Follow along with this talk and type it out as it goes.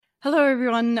Hello,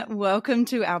 everyone. Welcome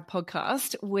to our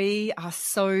podcast. We are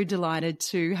so delighted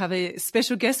to have a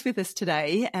special guest with us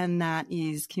today, and that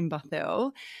is Kim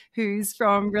Barthel, who's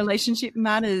from Relationship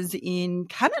Matters in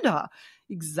Canada.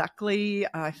 Exactly,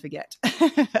 I forget.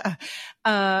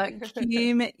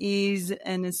 Kim is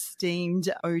an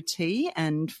esteemed OT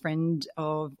and friend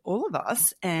of all of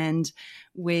us, and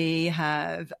we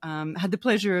have had the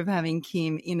pleasure of having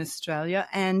Kim in Australia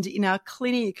and in our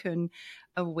clinic, and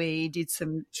we did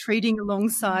some treating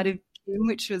alongside of Kim,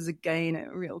 which was, again,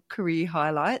 a real career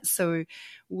highlight. So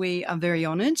we are very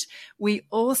honoured. We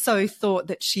also thought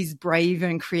that she's brave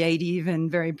and creative and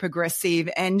very progressive,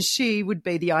 and she would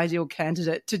be the ideal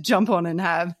candidate to jump on and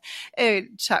have a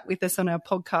chat with us on our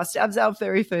podcast as our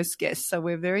very first guest. So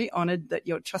we're very honoured that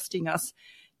you're trusting us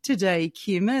today,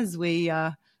 Kim, as we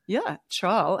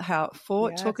trial how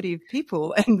four talkative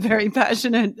people and very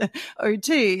passionate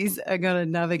OTs are going to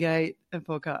navigate a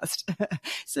podcast.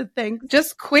 So thanks.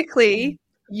 Just quickly,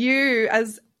 you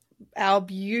as our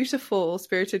beautiful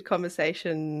Spirited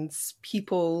Conversations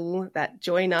people that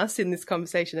join us in this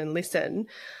conversation and listen,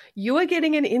 you are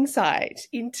getting an insight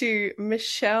into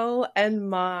Michelle and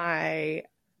my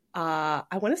I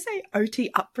want to say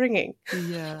OT upbringing.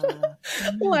 Yeah.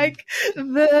 Like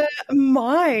the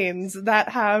minds that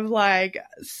have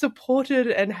supported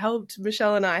and helped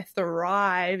Michelle and I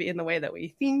thrive in the way that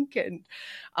we think, and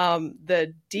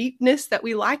the deepness that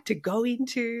we like to go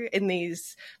into in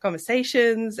these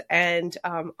conversations. And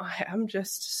I am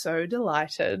just so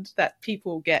delighted that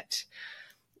people get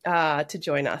to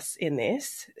join us in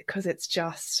this, because it's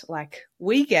just like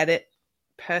we get it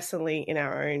personally in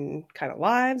our own kind of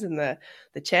lives, and the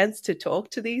chance to talk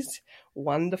to these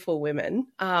wonderful women.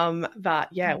 But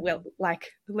yeah, well,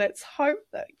 let's hope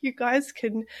that you guys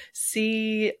can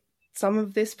see some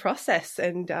of this process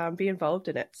and be involved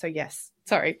in it. So yes,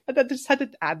 sorry, I just had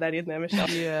to add that in there, Michelle.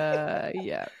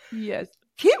 Yes.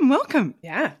 Kim, welcome.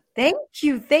 Yeah. Thank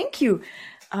you.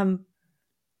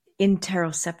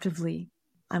 Interoceptively,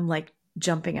 I'm like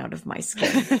jumping out of my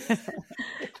skin.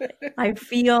 I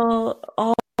feel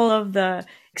all of the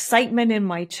excitement in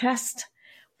my chest.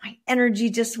 My energy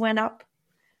just went up.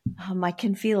 I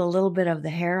can feel a little bit of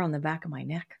the hair on the back of my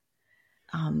neck.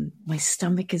 My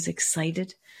stomach is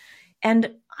excited.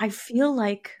 And I feel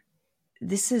like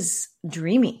this is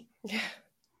dreamy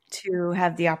to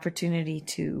have the opportunity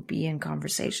to be in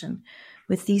conversation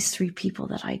with these three people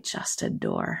that I just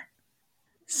adore.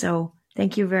 So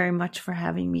thank you very much for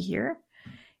having me here.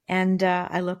 And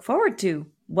I look forward to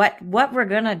what we're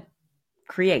going to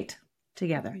create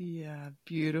together. Yeah,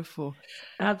 beautiful.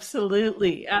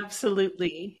 Absolutely.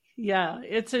 Yeah,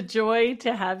 it's a joy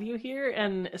to have you here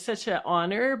and such an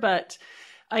honor. But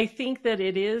I think that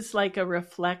it is like a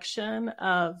reflection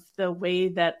of the way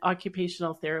that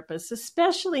occupational therapists,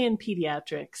 especially in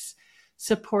pediatrics,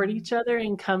 support each other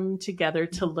and come together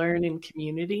to learn in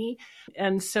community.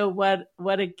 And so what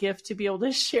a gift to be able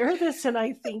to share this. And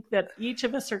I think that each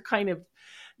of us are kind of,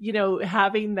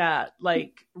 having that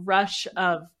rush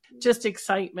of just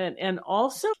excitement. And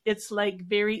also it's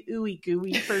very ooey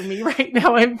gooey for me right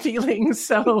now. I'm feeling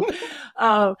so,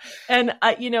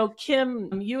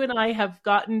 Kim, you and I have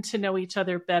gotten to know each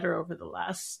other better over the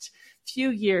last few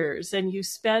years, and you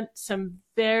spent some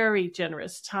very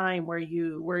generous time where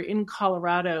you were in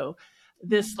Colorado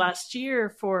this last year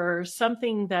for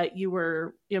something that you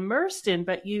were immersed in,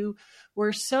 but you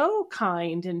were so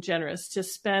kind and generous to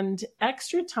spend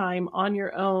extra time on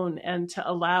your own and to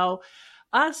allow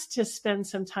us to spend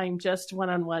some time just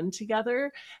one-on-one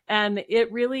together. And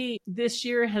it really, this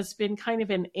year has been kind of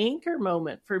an anchor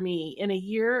moment for me in a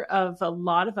year of a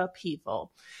lot of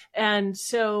upheaval. And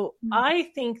so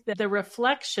I think that the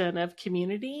reflection of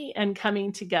community and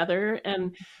coming together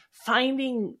and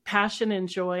finding passion and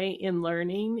joy in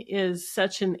learning is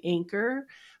such an anchor,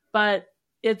 but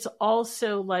it's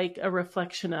also like a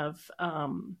reflection of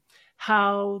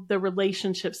how the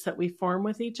relationships that we form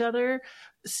with each other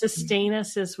sustain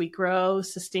us as we grow,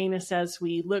 sustain us as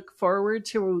we look forward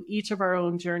to each of our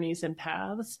own journeys and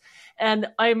paths. And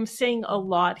I'm saying a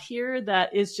lot here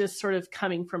that is just sort of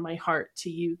coming from my heart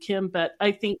to you, Kim, but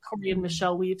I think Corey and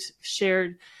Michelle, we've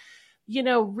shared,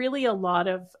 really a lot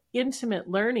of intimate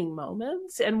learning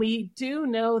moments. And we do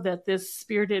know that this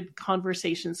Spirited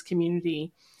Conversations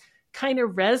community kind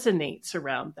of resonates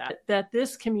around that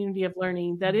this community of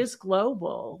learning that is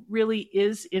global really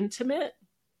is intimate.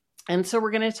 And so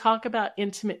we're going to talk about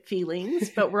intimate feelings,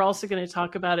 but we're also going to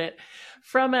talk about it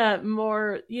from a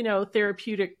more,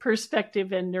 therapeutic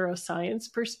perspective and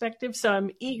neuroscience perspective. So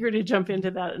I'm eager to jump into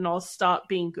that, and I'll stop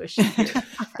being gushy here.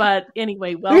 But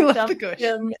anyway, welcome,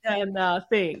 Kim, and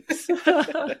thanks.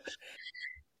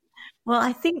 Well,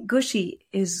 I think gushy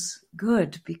is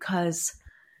good because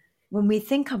when we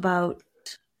think about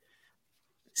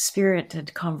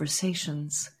spirited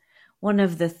conversations, one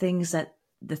of the things that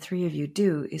the three of you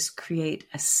do is create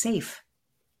a safe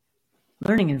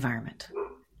learning environment.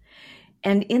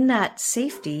 And in that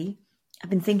safety, I've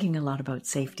been thinking a lot about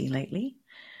safety lately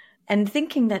and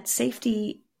thinking that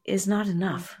safety is not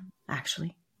enough,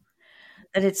 actually.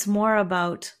 That it's more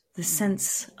about the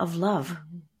sense of love,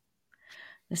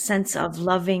 the sense of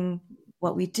loving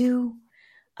what we do,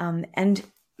 and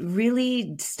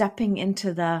really stepping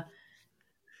into the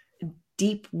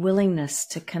deep willingness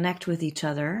to connect with each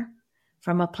other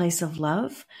from a place of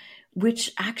love,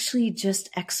 which actually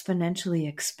just exponentially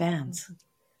expands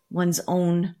one's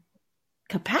own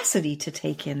capacity to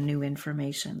take in new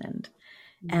information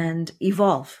and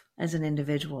evolve as an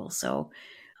individual. So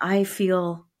I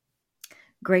feel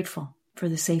grateful for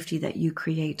the safety that you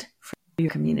create for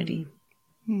your community.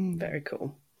 Very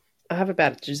cool. I have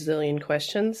about a gazillion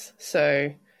questions,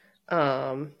 so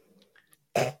I'm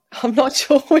not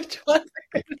sure which one.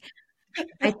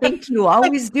 I think you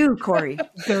always do, Corey.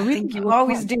 I think you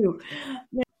always do.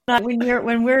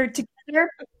 When we're together,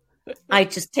 I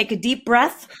just take a deep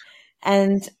breath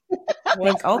and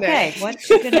think, okay, what's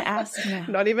she going to ask now?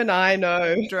 Not even I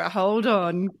know. Hold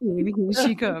on. Here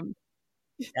she comes.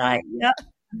 Yep.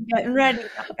 Getting ready.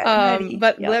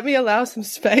 But let me allow some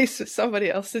space for somebody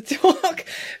else to talk.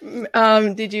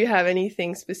 Did you have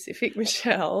anything specific,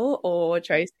 Michelle or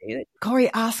Tracy? Corey,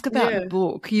 ask about the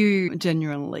book. You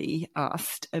genuinely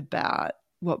asked about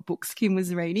what books Kim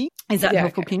was reading. Is that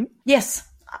helpful, Kim? Yes.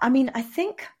 I mean, I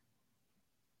think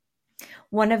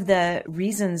one of the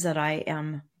reasons that I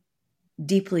am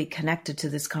deeply connected to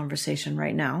this conversation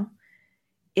right now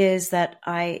is that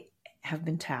I have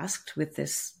been tasked with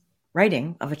this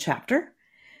writing of a chapter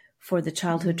for the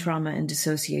childhood trauma and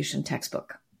dissociation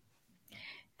textbook.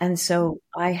 And so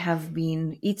I have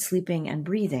been eat, sleeping, and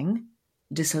breathing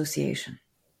dissociation.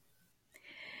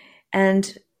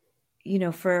 And, you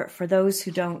know, for those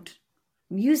who don't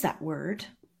use that word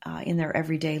in their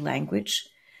everyday language,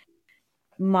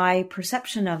 my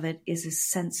perception of it is a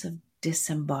sense of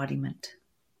disembodiment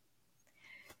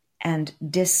and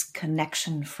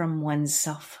disconnection from one's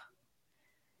self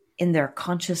in their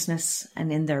consciousness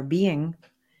and in their being.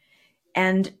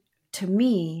 And to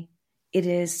me, it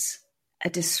is a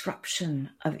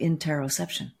disruption of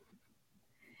interoception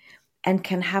and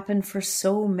can happen for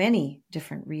so many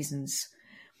different reasons.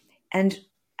 And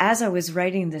as I was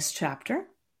writing this chapter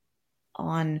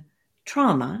on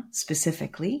trauma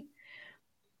specifically,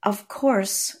 of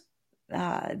course,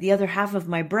 the other half of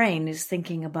my brain is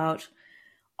thinking about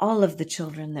all of the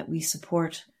children that we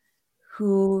support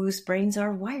whose brains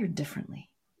are wired differently,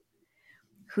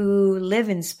 who live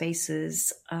in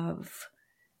spaces of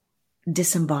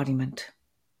disembodiment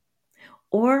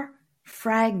or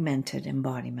fragmented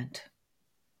embodiment,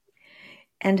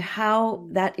 and how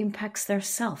that impacts their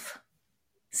self,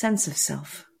 sense of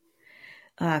self,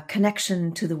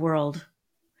 connection to the world,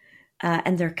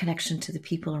 and their connection to the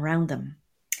people around them.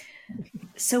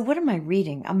 So what am I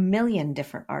reading? A million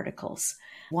different articles.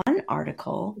 One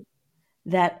article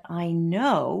that I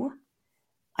know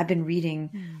I've been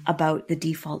reading about the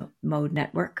default mode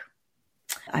network.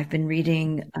 I've been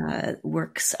reading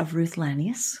works of Ruth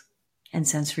Lanius and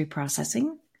sensory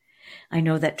processing. I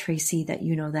know that, Tracy, that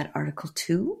you know that article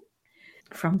too,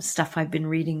 from stuff I've been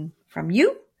reading from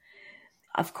you.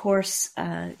 Of course,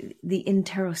 The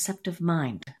Interoceptive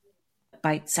Mind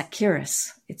by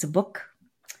Tsakiris. It's a book,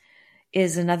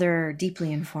 is another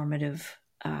deeply informative,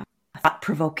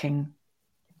 thought-provoking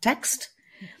text.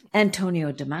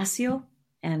 Antonio Damasio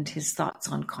and his thoughts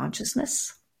on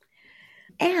consciousness.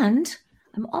 And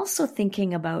I'm also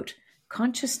thinking about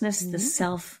consciousness, the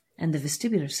self, and the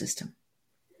vestibular system.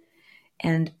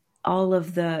 And all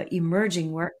of the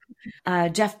emerging work.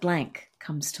 Jeff Blank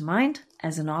comes to mind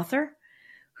as an author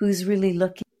who's really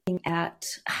looking at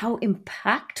how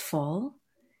impactful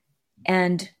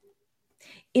and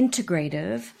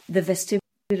integrative the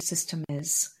vestibular system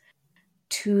is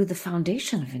to the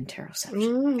foundation of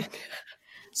interoception.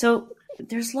 So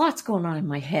there's lots going on in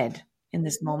my head in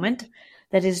this moment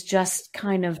that is just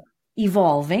kind of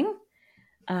evolving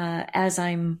as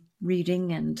I'm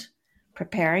reading and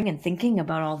preparing and thinking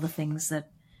about all the things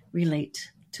that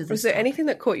relate to this. Was there anything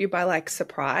that caught you by like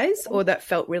surprise, or that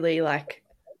felt really like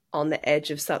on the edge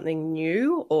of something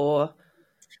new? Or,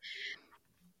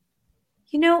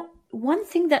 you know, one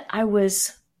thing that I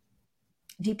was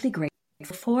deeply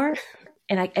grateful for,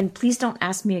 and please don't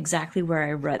ask me exactly where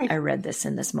I read this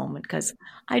in this moment, because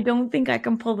I don't think I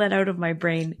can pull that out of my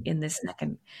brain in this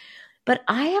second. But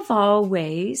I have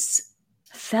always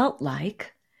felt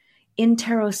like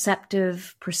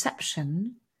interoceptive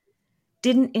perception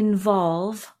didn't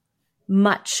involve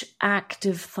much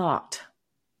active thought.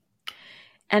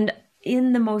 And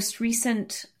in the most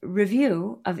recent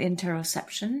review of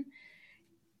interoception,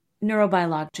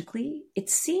 neurobiologically, it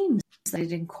seems that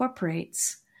it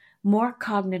incorporates more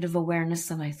cognitive awareness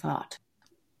than I thought.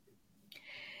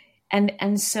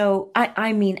 And so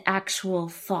I mean actual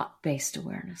thought-based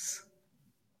awareness.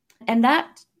 And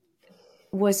that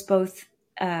was both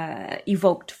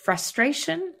evoked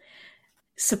frustration,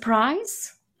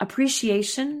 surprise,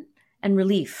 appreciation, and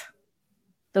relief.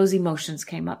 Those emotions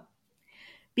came up.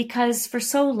 Because for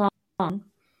so long,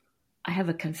 I have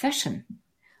a confession.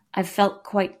 I've felt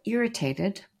quite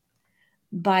irritated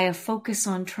by a focus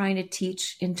on trying to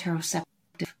teach interoceptive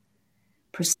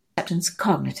perceptions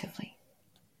cognitively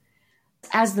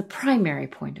as the primary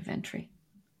point of entry.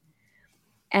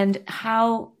 And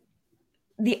how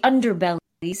the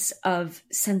underbellies of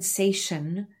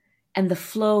sensation and the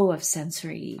flow of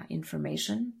sensory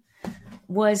information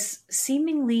was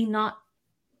seemingly not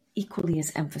equally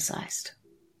as emphasized.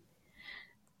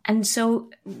 And so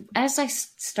as I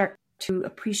start to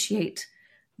appreciate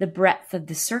the breadth of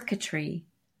the circuitry,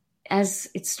 as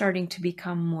it's starting to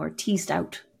become more teased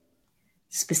out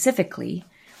specifically,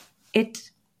 it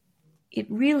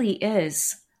really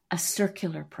is a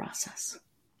circular process.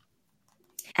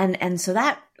 And so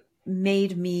that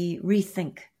made me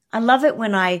rethink. I love it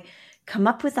when I come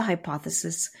up with a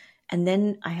hypothesis and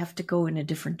then I have to go in a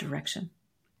different direction.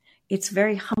 It's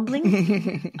very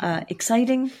humbling,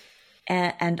 exciting,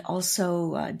 and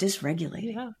also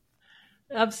dysregulating. Yeah,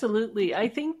 absolutely. I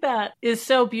think that is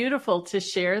so beautiful to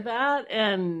share that,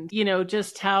 and,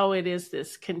 just how it is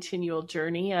this continual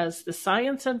journey as the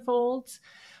science unfolds,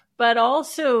 but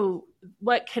also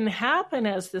what can happen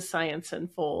as the science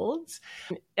unfolds.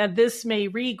 And this may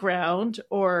reground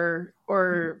or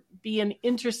be an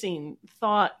interesting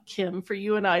thought, Kim, for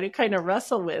you and I to kind of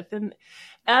wrestle with. And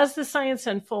as the science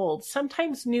unfolds,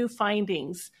 sometimes new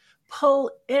findings pull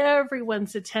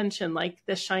everyone's attention like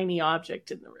the shiny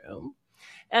object in the room.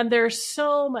 And there's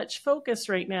so much focus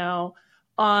right now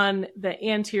on the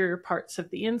anterior parts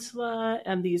of the insula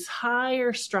and these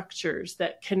higher structures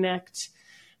that connect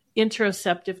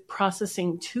interoceptive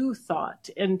processing to thought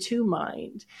and to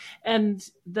mind. And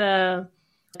the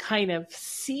kind of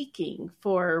seeking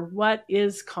for what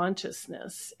is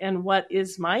consciousness and what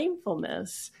is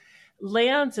mindfulness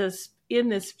lands us in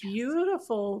this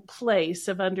beautiful place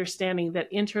of understanding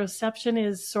that interoception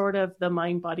is sort of the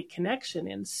mind-body connection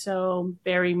in so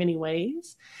very many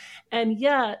ways. And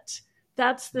yet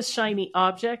that's the shiny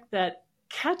object that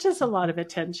catches a lot of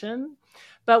attention.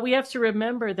 But we have to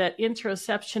remember that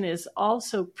interoception is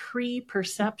also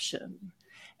pre-perception,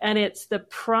 and it's the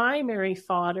primary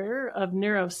fodder of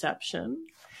neuroception.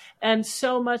 And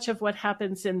so much of what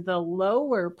happens in the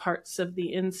lower parts of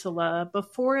the insula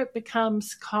before it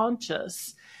becomes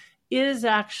conscious is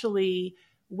actually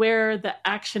where the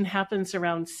action happens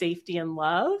around safety and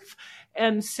love.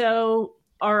 And so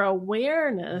our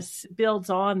awareness builds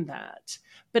on that.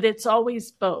 But it's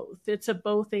always both. It's a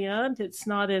both and. It's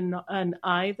not an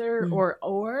either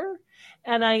or.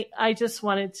 And I just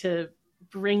wanted to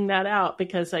bring that out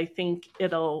because I think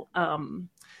it'll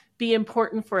be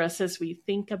important for us as we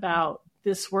think about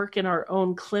this work in our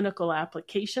own clinical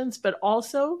applications, but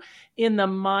also in the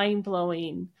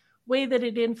mind-blowing way that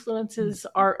it influences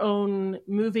our own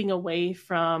moving away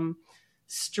from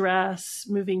stress,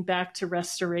 moving back to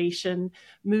restoration,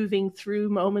 moving through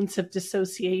moments of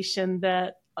dissociation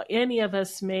that any of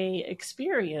us may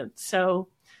experience. So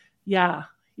yeah,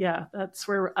 that's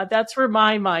where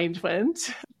my mind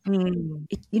went.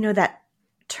 That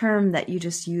term that you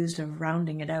just used of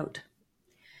rounding it out.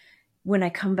 When I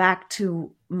come back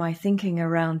to my thinking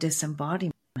around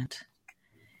disembodiment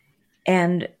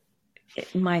and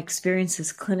my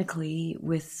experiences clinically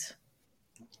with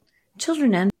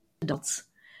children and adults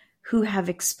who have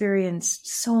experienced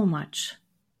so much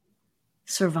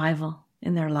survival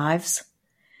in their lives,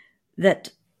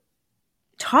 that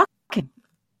talking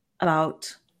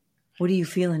about what do you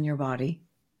feel in your body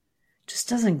just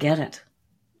doesn't get it.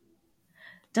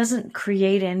 Doesn't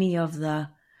create any of the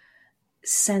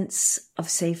sense of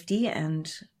safety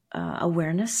and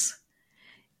awareness.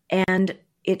 And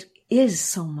it is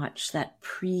so much that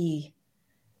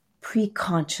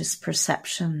pre-conscious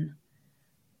perception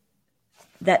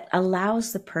that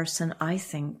allows the person, I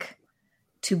think,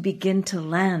 to begin to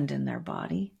land in their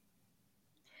body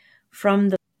from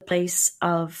the place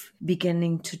of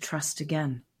beginning to trust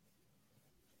again,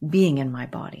 being in my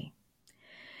body.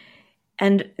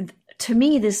 And to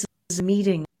me, this is a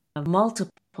meeting of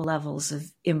multiple levels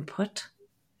of input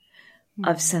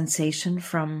of sensation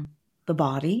from the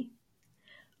body,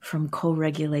 from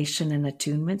co-regulation and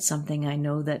attunement, something I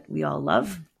know that we all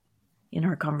love in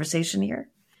our conversation here,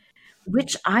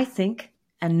 which I think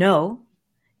and know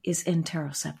is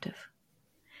interoceptive,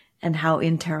 and how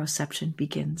interoception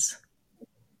begins,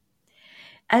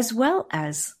 as well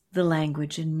as the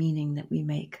language and meaning that we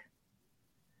make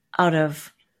out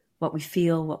of what we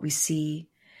feel, what we see.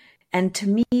 And to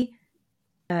me,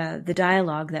 the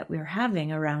dialogue that we're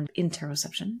having around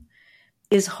interoception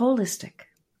is holistic,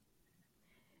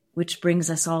 which brings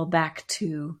us all back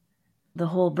to the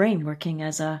whole brain working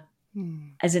as an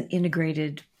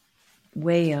integrated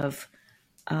way of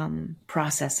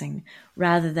processing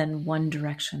rather than one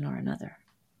direction or another.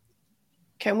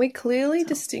 Can we clearly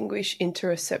distinguish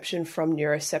interoception from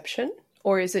neuroception?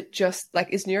 Or is it just like,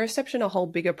 is neuroception a whole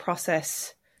bigger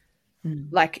process,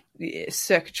 like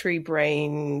circuitry,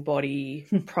 brain, body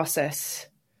process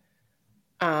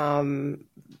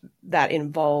that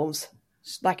involves,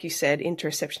 like you said,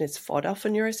 interoception is fodder for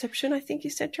neuroception, I think you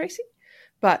said, Tracy.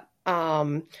 But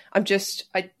I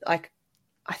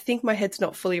think my head's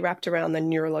not fully wrapped around the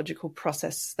neurological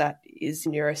process that is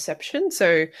neuroception.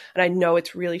 So, and I know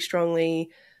it's really strongly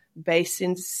based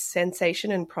in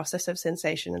sensation and process of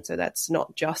sensation. And so that's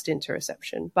not just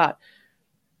interoception, but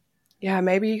yeah,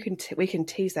 maybe we can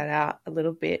tease that out a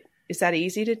little bit. Is that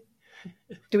easy to,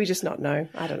 do we just not know?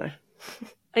 I don't know.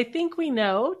 I think we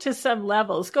know to some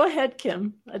levels. Go ahead,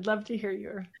 Kim. I'd love to hear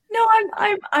your. No,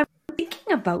 I'm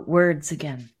thinking about words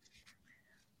again.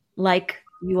 Like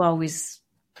you always,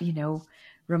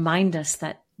 remind us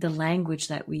that the language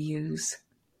that we use,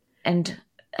 and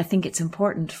I think it's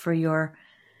important for your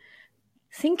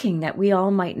thinking that we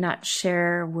all might not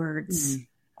share words,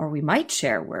 or we might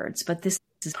share words, but this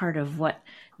is part of what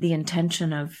the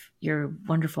intention of your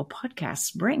wonderful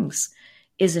podcast brings,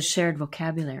 is a shared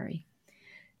vocabulary.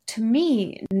 To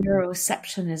me,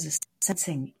 neuroception is a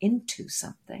sensing into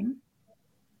something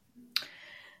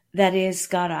that is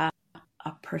got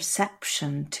a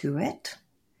perception to it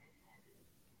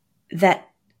that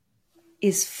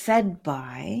is fed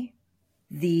by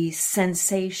the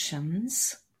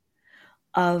sensations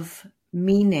of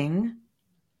meaning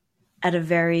at a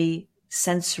very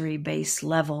sensory-based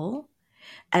level,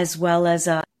 as well as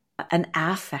an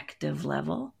affective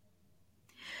level,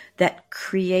 that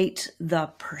create the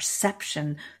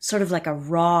perception, sort of like a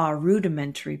raw,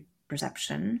 rudimentary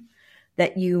perception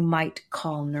that you might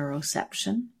call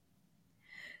neuroception.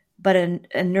 But a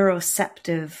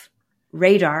neuroceptive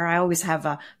radar, I always have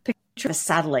a picture of a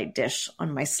satellite dish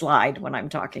on my slide when I'm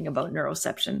talking about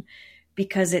neuroception,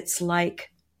 because it's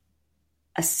like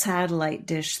a satellite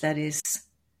dish that is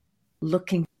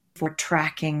looking for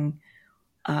tracking,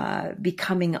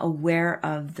 becoming aware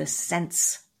of the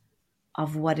sense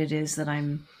of what it is that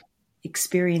I'm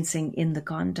experiencing in the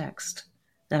context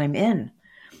that I'm in.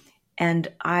 And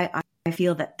I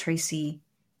feel that Tracy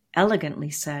elegantly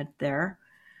said there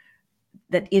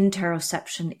that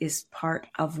interoception is part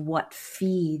of what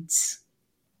feeds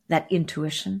that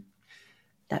intuition,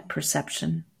 that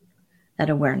perception, that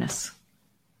awareness.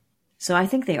 So I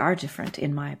think they are different,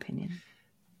 in my opinion.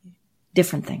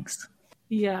 Different things.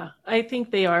 Yeah, I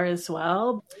think they are as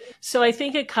well. So I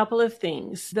think a couple of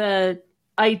things. The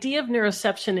idea of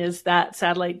neuroception is that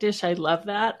satellite dish. I love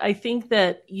that. I think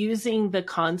that using the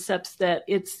concepts that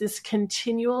it's this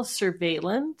continual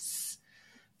surveillance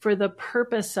for the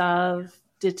purpose of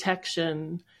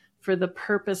detection, for the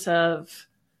purpose of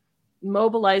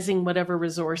mobilizing whatever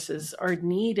resources are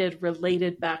needed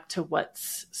related back to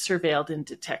what's surveilled and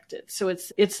detected. So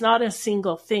it's not a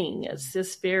single thing. It's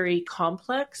this very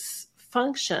complex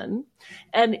function.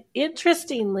 And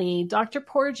interestingly, Dr.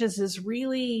 Porges is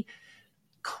really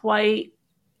quite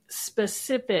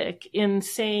specific in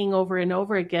saying over and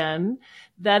over again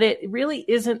that it really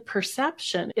isn't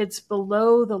perception. It's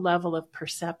below the level of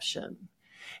perception.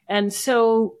 And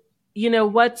so,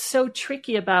 what's so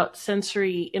tricky about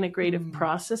sensory integrative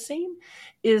processing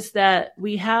is that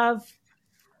we have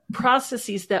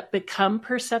processes that become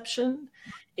perception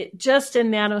just a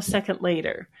nanosecond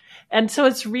later. And so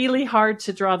it's really hard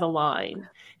to draw the line.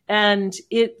 And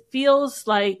it feels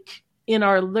like in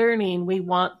our learning, we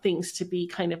want things to be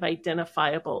kind of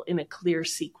identifiable in a clear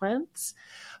sequence.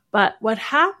 But what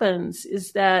happens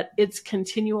is that it's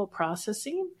continual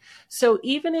processing. So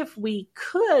even if we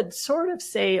could sort of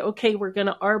say, okay, we're going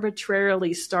to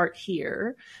arbitrarily start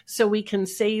here, so we can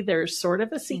say there's sort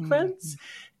of a sequence,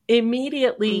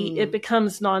 immediately it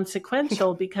becomes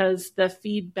non-sequential because the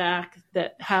feedback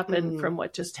that happened from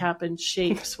what just happened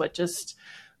shapes what just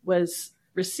was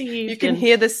received. You can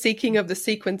hear the seeking of the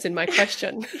sequence in my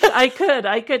question. I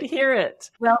could hear it.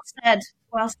 Well said.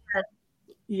 Well said.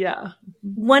 Yeah.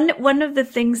 One of the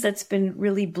things that's been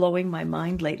really blowing my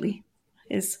mind lately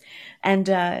is, and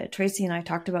Tracy and I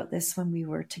talked about this when we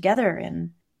were together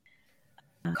in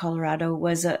Colorado,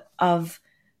 was of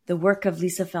the work of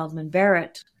Lisa Feldman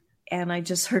Barrett. And I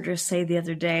just heard her say the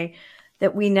other day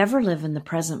that we never live in the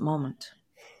present moment,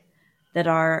 that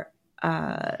our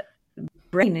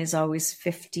brain is always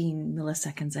 15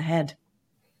 milliseconds ahead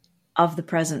of the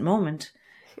present moment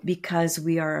because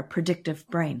we are a predictive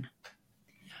brain.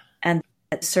 And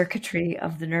that circuitry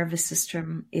of the nervous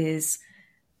system is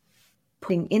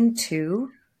putting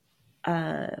into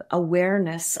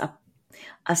awareness,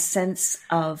 a sense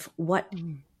of what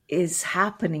is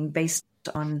happening based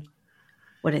on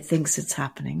what it thinks it's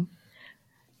happening.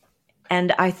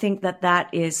 And I think that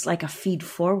is like a feed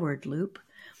forward loop.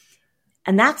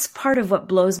 And that's part of what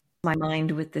blows my mind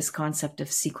with this concept of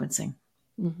sequencing,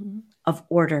 of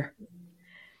order,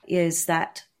 is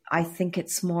that I think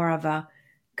it's more of a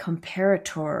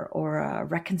comparator or a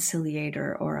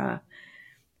reconciliator, or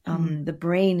the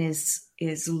brain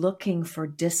is looking for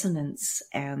dissonance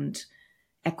and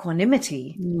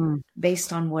equanimity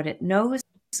based on what it knows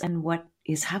and what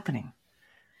is happening.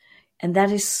 And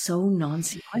that is so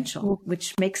non-sequential,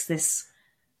 which makes this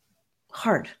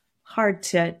hard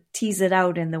to tease it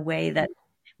out in the way that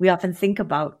we often think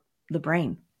about the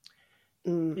brain.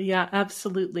 Yeah,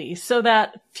 absolutely. So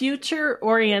that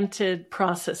future-oriented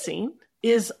processing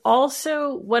is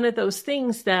also one of those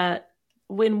things that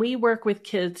when we work with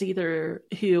kids, either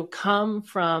who come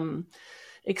from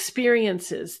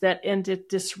experiences that ended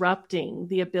disrupting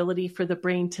the ability for the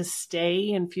brain to stay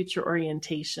in future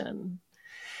orientation,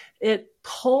 it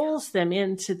pulls them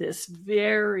into this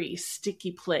very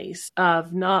sticky place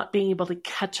of not being able to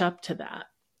catch up to that.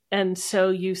 And so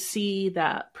you see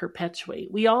that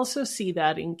perpetuate. We also see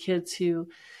that in kids who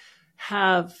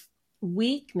have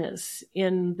weakness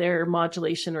in their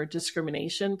modulation or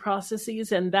discrimination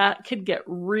processes, and that could get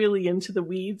really into the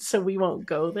weeds, so we won't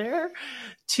go there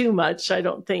too much, I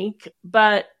don't think.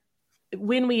 But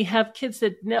when we have kids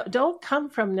that don't come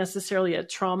from necessarily a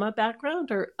trauma background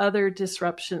or other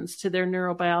disruptions to their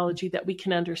neurobiology that we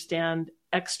can understand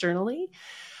externally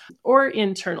or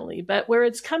internally, but where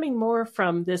it's coming more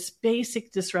from this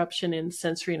basic disruption in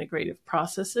sensory integrative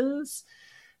processes,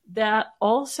 that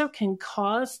also can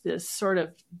cause this sort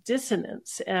of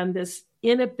dissonance and this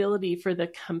inability for the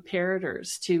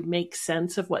comparators to make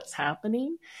sense of what's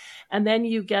happening. And then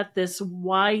you get this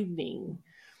widening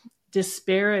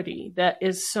disparity that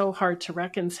is so hard to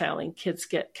reconcile, and kids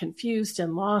get confused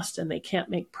and lost and they can't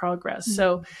make progress.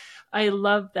 So I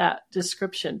love that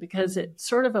description because it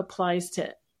sort of applies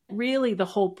to really the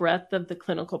whole breadth of the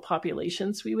clinical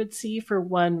populations we would see for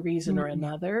one reason or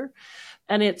another.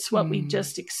 And it's what we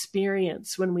just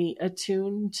experience when we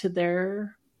attune to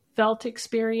their felt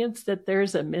experience, that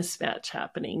there's a mismatch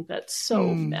happening that's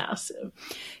so massive.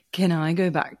 Can I go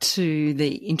back to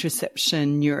the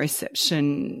interoception,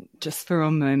 neuroception just for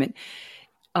a moment?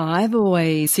 I've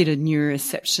always considered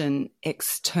neuroception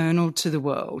external to the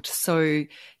world. So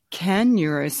can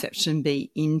neuroception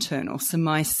be internal? So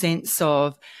my sense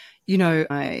of,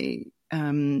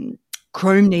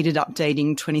 Chrome needed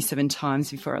updating 27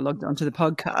 times before I logged onto the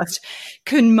podcast.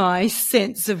 Can my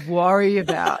sense of worry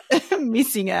about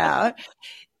missing out,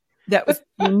 that was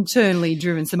internally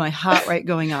driven, so my heart rate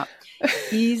going up,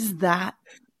 is that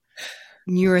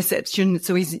neuroception?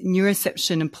 So is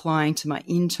neuroception applying to my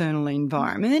internal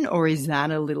environment, or is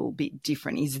that a little bit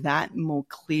different? Is that more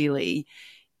clearly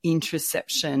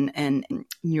interoception and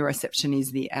neuroception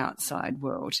is the outside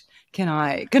world? Can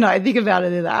I think about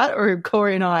it as that, or are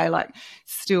Corey and I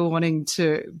still wanting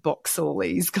to box all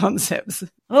these concepts?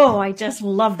 Oh, I just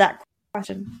love that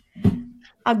question.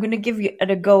 I'm going to give you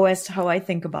a go as to how I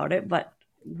think about it, but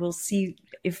we'll see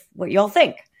what y'all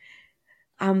think.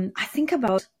 I think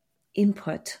about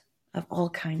input of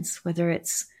all kinds, whether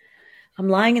it's I'm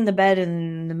lying in the bed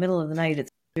in the middle of the night at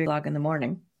 3 o'clock in the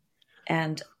morning,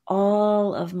 and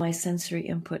all of my sensory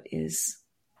input is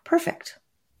perfect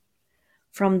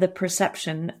from the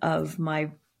perception of my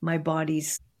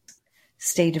body's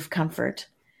state of comfort.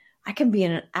 I can be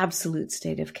in an absolute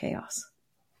state of chaos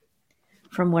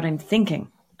from what I'm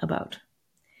thinking about,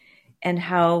 and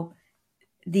how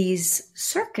these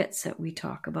circuits that we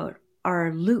talk about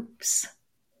are loops.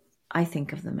 I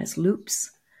think of them as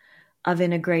loops of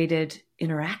integrated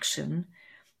interaction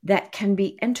that can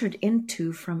be entered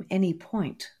into from any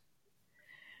point,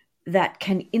 that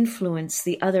can influence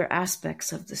the other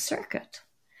aspects of the circuit.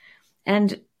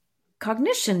 And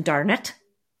cognition, darn it,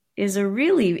 is a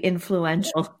really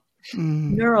influential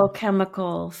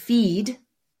neurochemical feed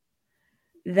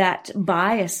that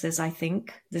biases, I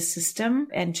think, the system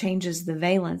and changes the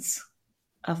valence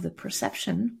of the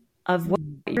perception of what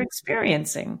you're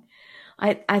experiencing.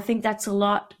 I think that's a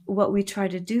lot what we try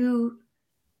to do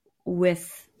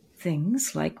with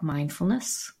things like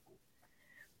mindfulness,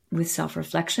 with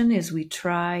self-reflection, is we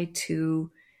try to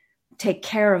take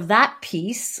care of that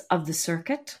piece of the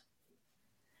circuit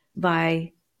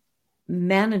by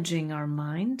managing our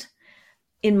mind.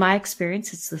 In my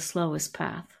experience, it's the slowest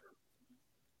path,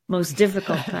 most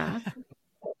difficult path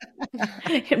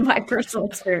in my personal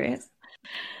experience.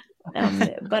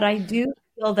 But I do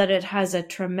feel that it has a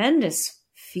tremendous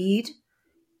feed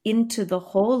into the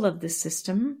whole of the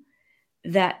system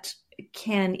that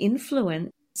can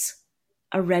influence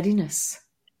a readiness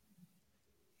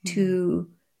to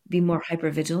be more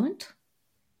hypervigilant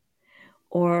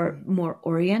or more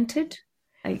oriented.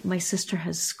 My sister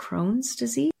has Crohn's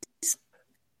disease,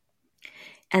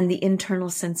 and the internal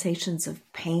sensations of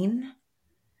pain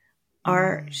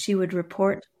are, she would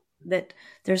report that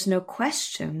there's no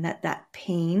question that that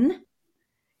pain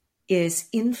is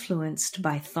influenced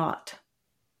by thought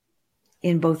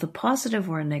in both a positive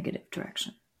or a negative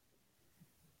direction.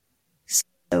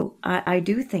 So I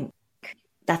do think,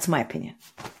 that's my opinion,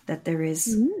 that there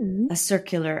is a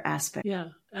circular aspect. Yeah,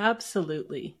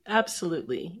 absolutely.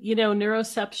 Absolutely. You know,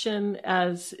 neuroception,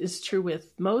 as is true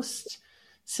with most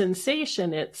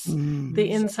sensation, it's the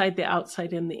inside, the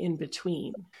outside, and the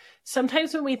in-between.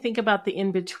 Sometimes when we think about the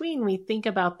in-between, we think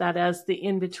about that as the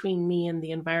in-between me and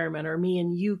the environment, or me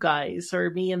and you guys, or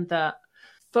me and the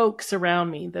folks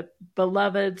around me, the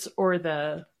beloveds, or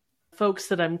the folks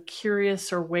that I'm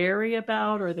curious or wary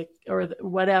about, or the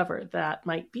whatever that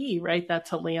might be, right?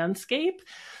 That's a landscape.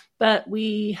 But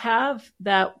we have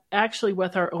that actually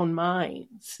with our own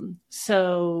minds.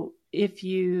 So if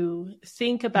you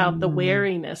think about the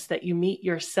wariness that you meet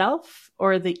yourself,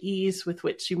 or the ease with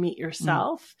which you meet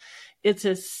yourself, it's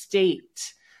a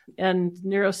state, and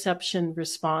neuroception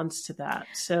responds to that.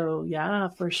 So yeah,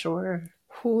 for sure.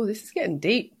 Oh, this is getting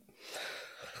deep.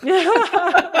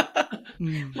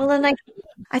 Well, and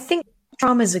I think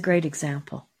trauma is a great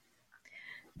example.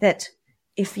 That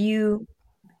if you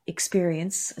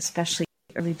experience, especially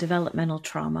early developmental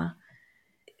trauma,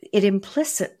 it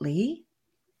implicitly,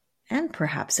 and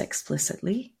perhaps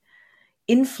explicitly,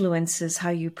 influences how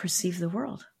you perceive the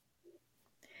world,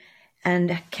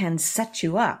 and can set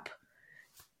you up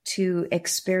to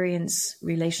experience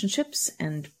relationships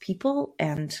and people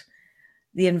and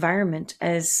the environment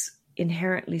as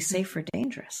inherently safe or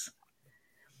dangerous.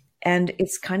 And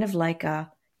it's kind of like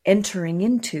a entering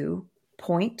into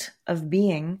point of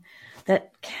being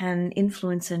that can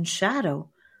influence and shadow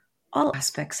all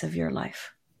aspects of your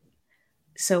life.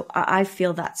 So I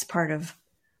feel that's part of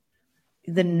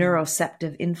the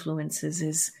neuroceptive influences,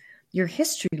 is your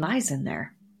history lies in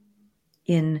there,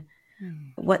 in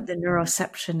what the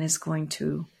neuroception is going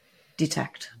to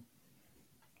detect.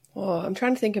 Oh, I'm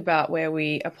trying to think about where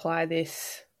we apply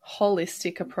this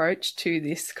holistic approach to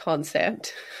this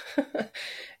concept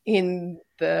in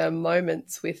the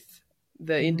moments with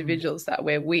the individuals that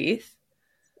we're with.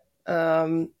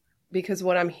 Because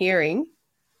what I'm hearing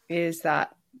is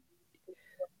that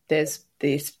there's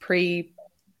this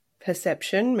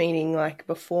pre-perception, meaning like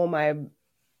before my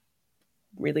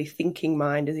really thinking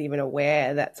mind is even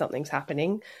aware that something's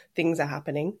happening, things are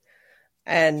happening.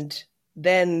 And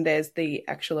then there's the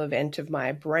actual event of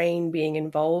my brain being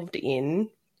involved in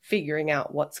figuring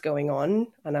out what's going on.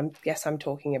 And I guess I'm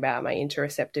talking about my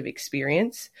interoceptive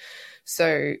experience.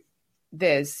 So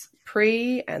there's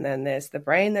and then there's the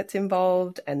brain that's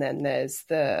involved. And then there's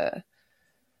we're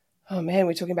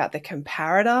talking about the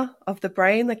comparator of the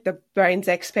brain, like the brain's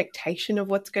expectation of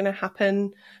what's going to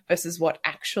happen versus what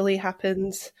actually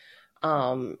happens.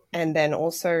 And then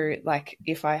also, like,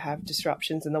 if I have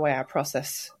disruptions in the way I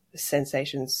process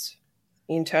sensations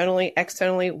internally,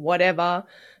 externally, whatever,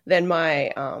 then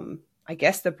my, I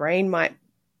guess the brain might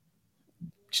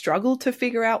struggle to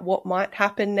figure out what might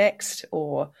happen next,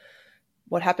 or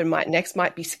what happened next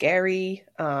might be scary.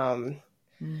 I'm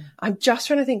just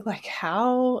trying to think like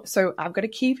how, so I've got to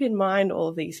keep in mind all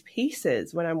of these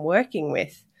pieces when I'm working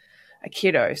with a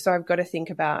kiddo. So I've got to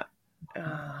think about,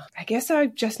 I guess I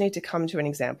just need to come to an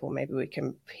example. Maybe we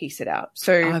can piece it out.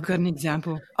 So I've got an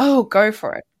example. Oh, go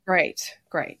for it. Great.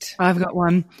 I've got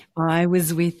one. I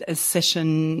was with a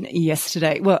session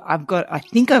yesterday. Well, I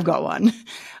think I've got one.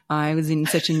 I was in a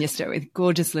session yesterday with a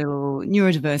gorgeous little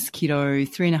neurodiverse kiddo,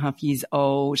 3.5 years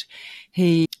old.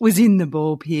 He was in the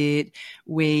ball pit.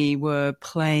 We were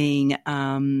playing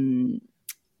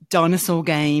dinosaur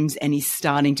games, and he's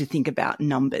starting to think about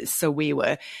numbers. So we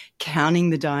were counting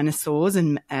the dinosaurs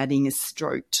and adding a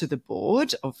stroke to the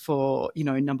board for,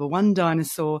 number one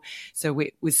dinosaur. So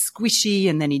it was squishy,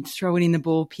 and then he'd throw it in the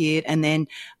ball pit. And then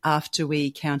after we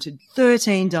counted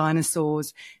 13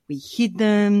 dinosaurs, we hid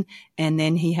them, and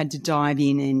then he had to dive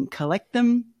in and collect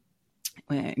them.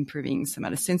 We're improving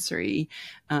somatosensory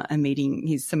and meeting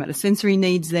his somatosensory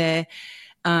needs there.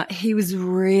 He was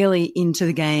really into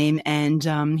the game, and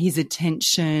his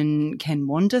attention can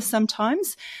wander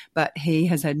sometimes, but he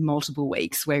has had multiple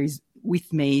weeks where he's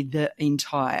with me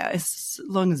as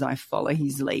long as I follow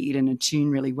his lead and attune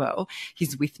really well,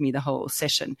 he's with me the whole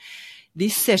session.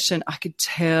 This session, I could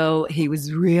tell he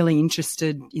was really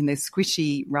interested in the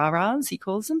squishy rah-rahs, he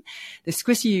calls them, the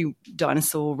squishy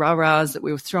dinosaur rah-rahs that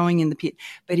we were throwing in the pit,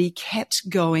 but he kept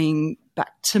going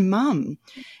back to Mum,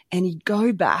 and he'd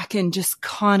go back and just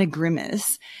kind of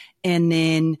grimace, and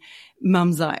then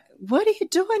Mum's like, "What are you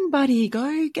doing, buddy?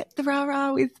 Go get the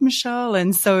rah-rah with Michelle."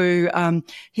 And so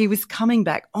he was coming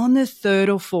back on the third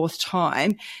or fourth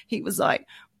time. He was like,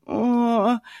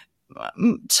 "Oh,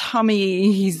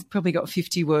 tummy." He's probably got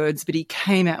 50 words, but he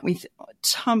came out with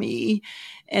tummy.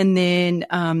 And then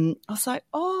I was like,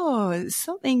 "Oh,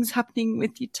 something's happening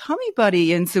with your tummy,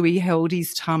 buddy." And so we held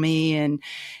his tummy, and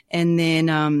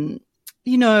then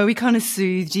we kind of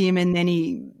soothed him, and then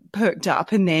he perked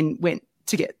up and then went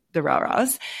to get the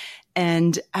rah-rahs.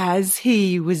 And as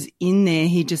he was in there,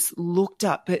 he just looked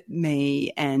up at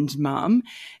me and Mum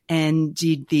and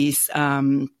did this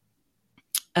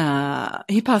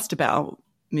he passed a bowel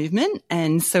movement,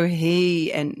 and so he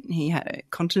had a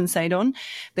continence aid on,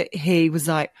 but he was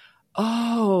like,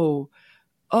 oh,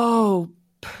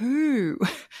 poo.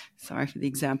 Sorry for the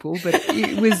example, but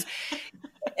it was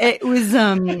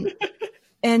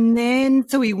and then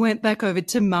so we went back over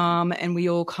to Mum, and we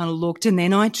all kind of looked, and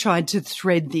then I tried to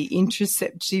thread the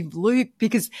interoceptive loop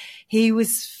because he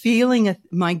was feeling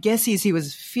my guess is he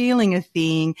was feeling a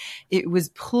thing. It was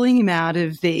pulling him out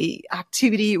of the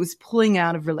activity. It was pulling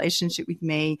out of relationship with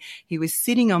me. He was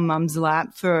sitting on Mum's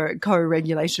lap for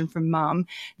co-regulation from Mum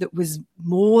that was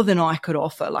more than I could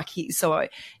offer.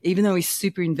 Even though he's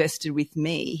super invested with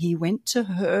me, he went to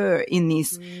her in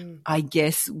this, I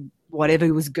guess,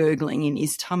 whatever was gurgling in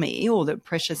his tummy or the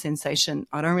pressure sensation,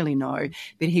 I don't really know.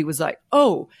 But he was like,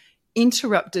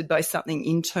 interrupted by something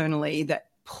internally that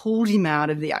pulled him out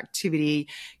of the activity,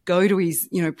 go to his,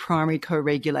 primary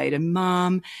co-regulator,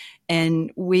 Mum.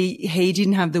 And he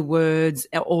didn't have the words,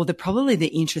 or probably the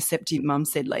interoceptive. Mum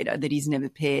said later that he's never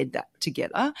paired that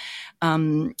together.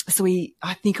 So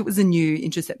I think it was a new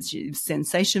interoceptive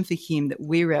sensation for him that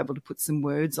we were able to put some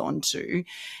words onto.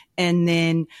 And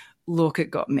then, look, it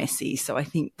got messy. So I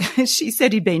think she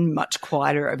said he'd been much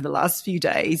quieter over the last few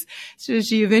days. So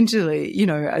she eventually,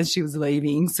 as she was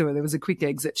leaving, so there was a quick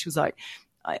exit, she was like,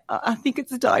 I think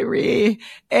it's a diarrhea.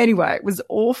 Anyway, it was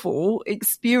awful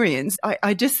experience.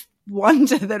 I just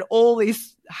wonder that all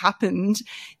this happened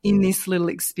in this little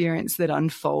experience that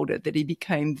unfolded, that he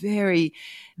became very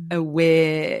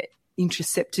aware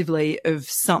interoceptively of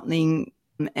something,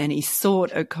 and he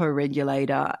sought a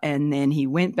co-regulator, and then he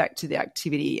went back to the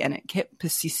activity, and it kept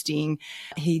persisting.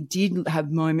 He did have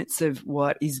moments of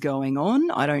what is going on.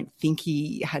 I don't think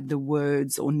he had the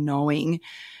words or knowing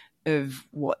of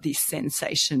what this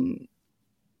sensation,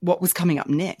 what was coming up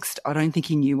next. I don't think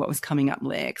he knew what was coming up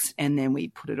next, and then we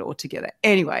put it all together.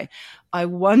 Anyway, I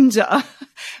wonder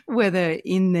whether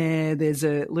in there's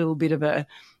a little bit of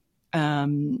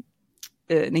an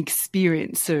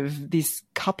experience of this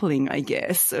coupling, I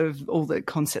guess, of all the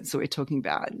concepts that we're talking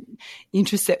about.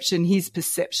 Interoception, his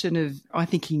perception of, I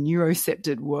think he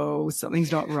neurocepted, whoa,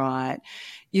 something's not right.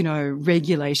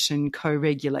 Regulation,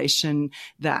 co-regulation,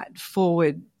 that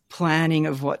forward planning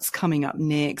of what's coming up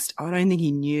next. I don't think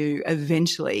he knew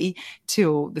eventually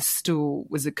till the stool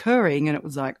was occurring, and it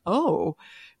was like, oh,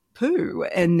 poo.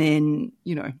 And then,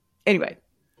 anyway,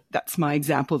 that's my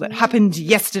example that happened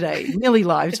yesterday, nearly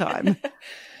live time.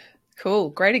 Cool.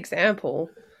 Great example.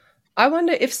 I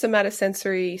wonder if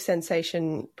somatosensory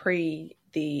sensation pre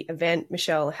the event,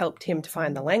 Michelle, helped him to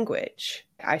find the language.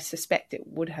 I suspect it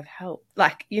would have helped,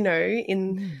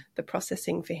 in the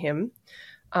processing for him.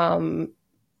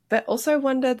 But also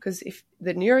wonder, because if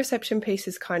the neuroception piece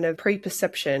is kind of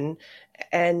pre-perception,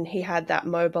 and he had that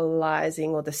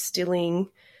mobilizing or the stilling,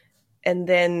 and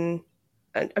then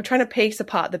I'm trying to piece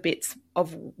apart the bits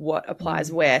of what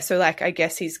applies where. So, I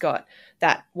guess he's got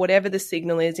that, whatever the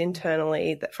signal is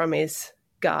internally that from his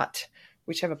gut,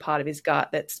 whichever part of his gut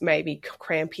that's maybe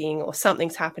cramping or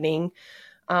something's happening.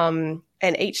 And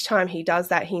each time he does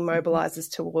that, he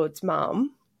mobilizes towards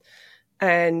Mum.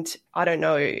 And I don't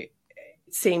know,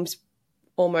 seems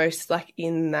almost like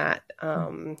in that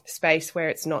space where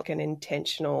it's not an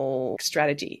intentional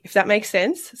strategy, if that makes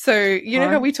sense. So you know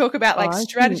how we talk about like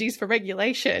strategies for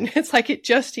regulation? It's like he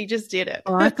just did it.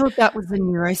 I thought that was the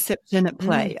neuroception at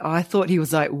play. I thought he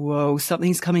was like, whoa,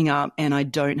 something's coming up and I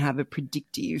don't have a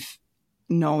predictive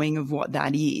knowing of what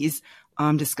that is.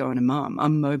 I'm just going to mum.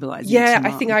 I'm mobilizing. Yeah,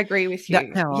 I think I agree with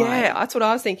you. That's what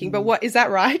I was thinking. But what is that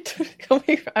right?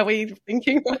 Are we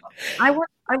thinking? I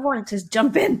want to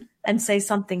jump in and say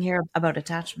something here about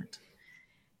attachment,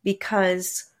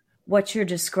 because what you're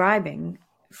describing,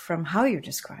 from how you're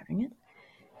describing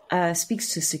it,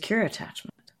 speaks to secure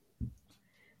attachment.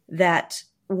 That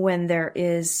when there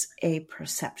is a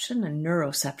perception, a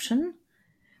neuroception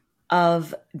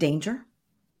of danger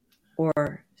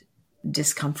or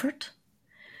discomfort,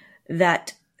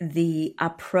 that the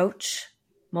approach,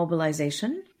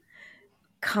 mobilization,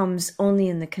 comes only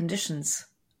in the conditions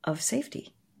of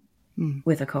safety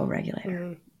with a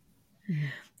co-regulator.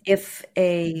 If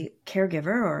a caregiver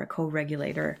or a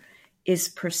co-regulator is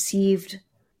perceived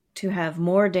to have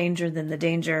more danger than the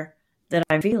danger that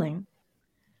I'm feeling,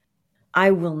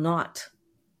 I will not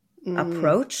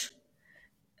approach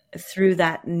through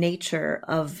that nature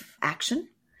of action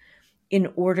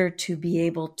in order to be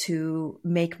able to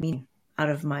make meaning out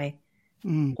of my,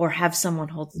 or have someone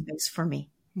hold space for me.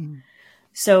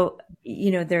 So, you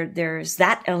know, there's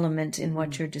that element in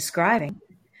what you're describing.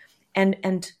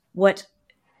 And what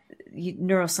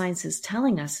neuroscience is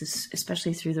telling us, is,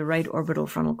 especially through the right orbital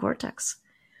frontal cortex,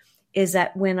 is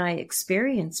that when I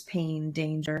experience pain,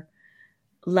 danger,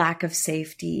 lack of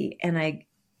safety, and I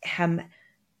am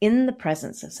in the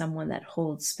presence of someone that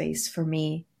holds space for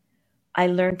me, I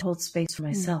learn to hold space for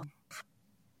myself.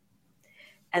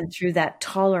 And through that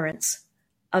tolerance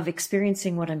of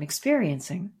experiencing what I'm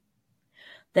experiencing,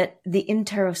 that the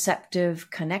interoceptive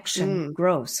connection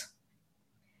grows.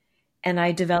 And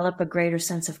I develop a greater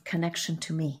sense of connection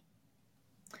to me,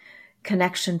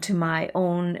 connection to my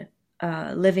own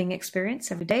living experience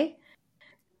every day,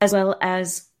 as well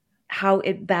as how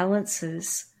it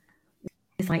balances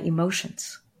with my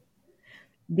emotions.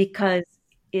 Because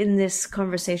in this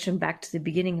conversation, back to the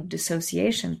beginning of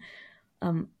dissociation,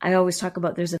 I always talk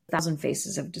about there's 1,000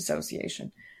 faces of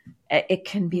dissociation. It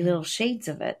can be little shades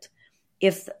of it.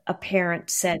 If a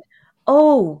parent said,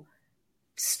 oh,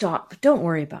 stop, don't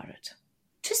worry about it.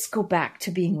 Just go back to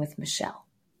being with Michelle.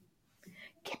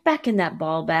 Get back in that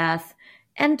ball bath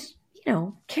and, you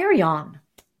know, carry on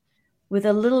with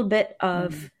a little bit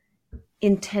of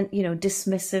intent, you know,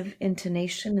 dismissive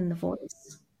intonation in the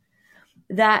voice.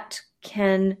 That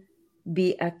can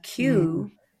be a cue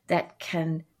that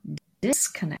can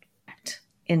disconnect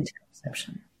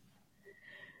interoception.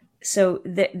 So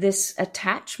this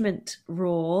attachment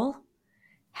role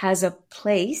has a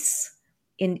place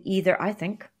in either, I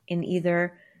think, in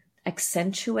either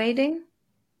accentuating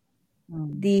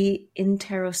the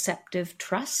interoceptive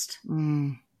trust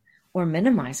or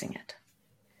minimizing it,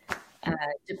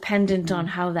 dependent on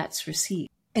how that's received.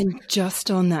 And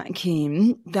just on that,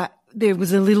 Kim, that there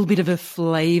was a little bit of a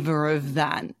flavor of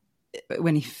that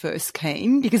when he first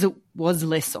came, because it was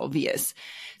less obvious.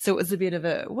 So it was a bit of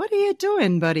a, what are you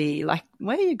doing, buddy? Like,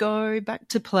 where you go, back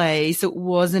to play. So it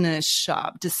wasn't a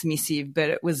sharp dismissive, but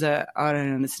it was a, I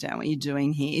don't understand what you're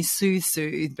doing here.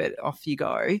 Soothe, but off you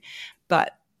go.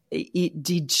 But it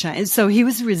did change. So he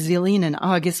was resilient, and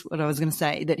I guess what I was going to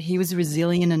say, that he was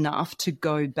resilient enough to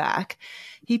go back.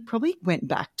 He probably went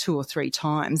back 2 or 3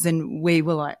 times, and we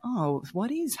were like, oh,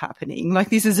 what is happening? Like,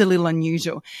 this is a little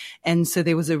unusual. And so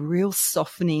there was a real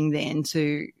softening then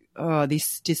to, oh,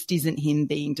 this just isn't him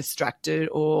being distracted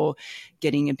or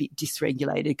getting a bit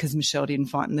dysregulated because Michelle didn't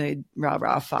find the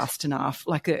rah-rah fast enough.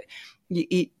 Like,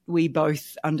 we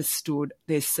both understood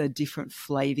there's a different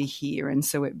flavour here, and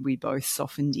so we both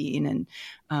softened in, and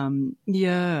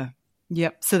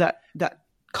so that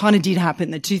kind of did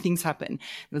happen. The two things happened.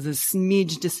 It was a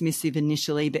smidge dismissive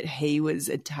initially, but he was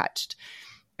attached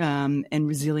and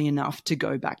resilient enough to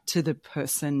go back to the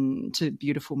person, to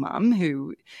beautiful mum,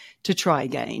 to try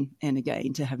again and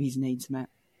again to have his needs met.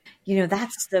 You know,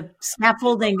 that's the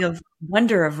scaffolding of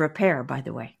wonder of repair, by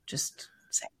the way, just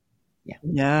say.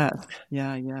 Yeah.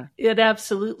 It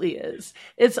absolutely is.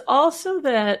 It's also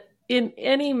that in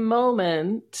any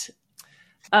moment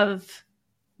of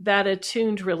that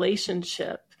attuned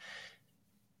relationship,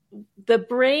 the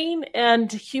brain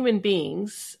and human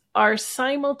beings are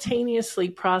simultaneously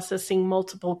processing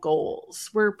multiple goals.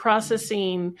 We're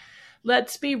processing,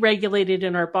 let's be regulated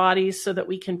in our bodies so that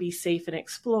we can be safe and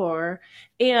explore.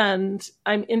 And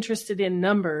I'm interested in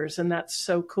numbers, and that's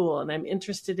so cool. And I'm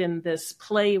interested in this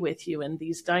play with you and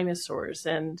these dinosaurs.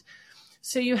 And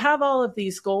So you have all of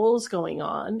these goals going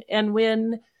on. And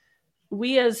when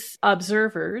we as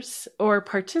observers or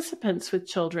participants with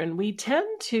children, we tend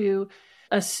to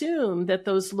assume that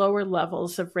those lower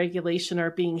levels of regulation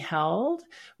are being held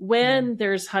when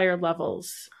there's higher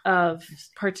levels of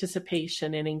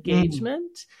participation and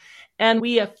engagement. And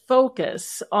we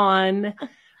focus on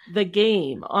the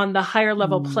game, on the higher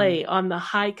level play, on the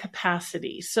high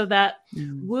capacity, so that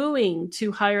wooing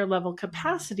to higher level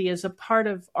capacity is a part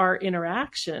of our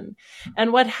interaction.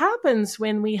 And what happens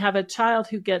when we have a child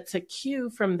who gets a cue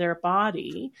from their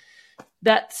body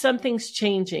that something's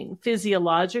changing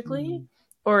physiologically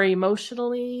or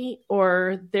emotionally,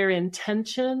 or their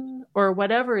intention or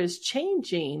whatever is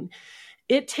changing,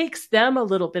 it takes them a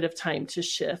little bit of time to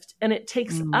shift, and it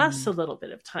takes us a little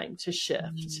bit of time to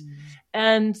shift.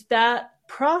 And that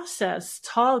process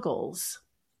toggles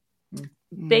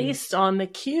based on the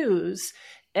cues.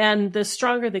 And the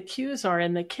stronger the cues are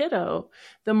in the kiddo,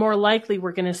 the more likely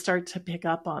we're going to start to pick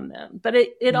up on them. But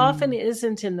it often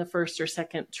isn't in the first or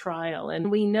second trial.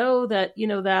 And we know that,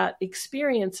 that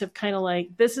experience of kind of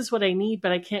like, this is what I need,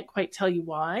 but I can't quite tell you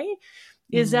why,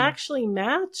 is actually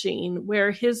matching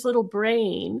where his little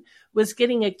brain was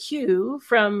getting a cue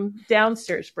from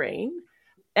downstairs brain,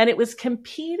 and it was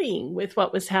competing with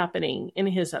what was happening in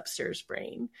his upstairs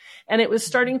brain. And it was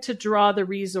starting to draw the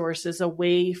resources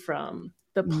away from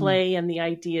the play and the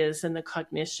ideas and the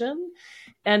cognition,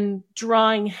 and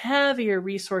drawing heavier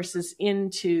resources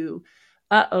into,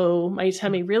 my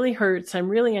tummy really hurts. I'm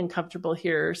really uncomfortable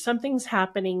here. Something's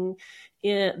happening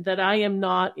that I am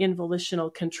not in volitional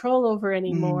control over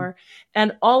anymore.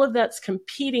 And all of that's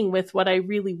competing with what I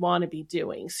really want to be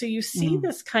doing. So you see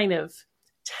this kind of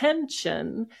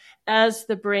tension as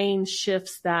the brain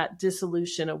shifts that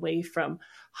dissolution away from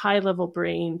high level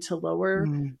brain to lower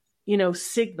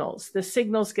signals. The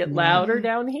signals get louder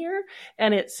down here,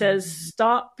 and it says,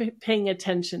 stop paying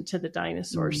attention to the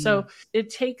dinosaur. So it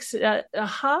takes a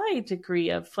high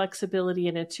degree of flexibility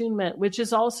and attunement, which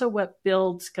is also what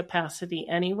builds capacity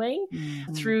anyway,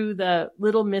 through the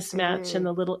little mismatch and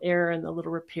the little error and the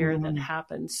little repair that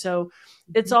happens. So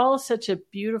it's all such a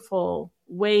beautiful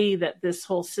way that this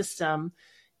whole system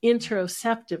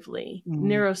interoceptively,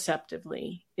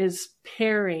 neuroceptively is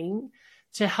pairing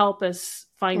to help us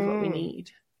find what we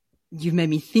need. You made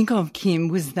me think of, Kim,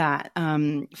 was that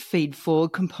feed forward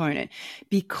component,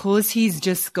 because he's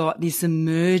just got this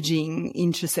emerging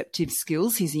interoceptive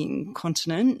skills. He's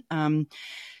incontinent.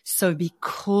 So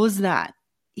because that,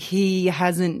 he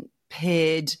hasn't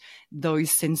paired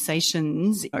those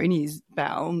sensations in his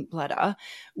bowel bladder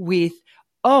with,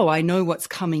 I know what's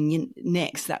coming in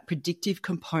next, that predictive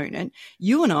component.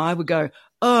 You and I would go,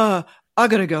 I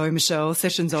got to go, Michelle,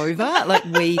 session's over. Like,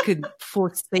 we could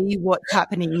foresee what's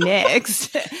happening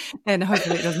next. And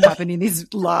hopefully it doesn't happen in this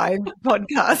live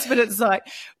podcast, but it's like,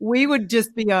 we would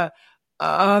just be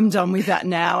I'm done with that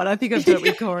now. And I think I've done it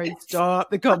with Corey.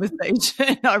 Stop the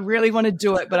conversation. I really want to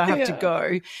do it, but I have to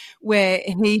go. Where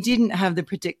he didn't have the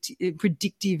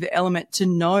predictive element to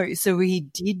know. So he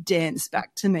did dance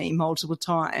back to me multiple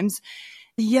times.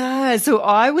 Yeah. So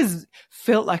I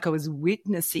felt like I was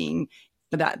witnessing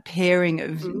that pairing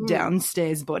of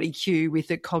downstairs body cue with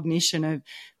the cognition of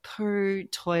poo,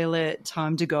 toilet,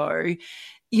 time to go,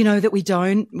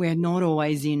 that we're not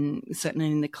always certainly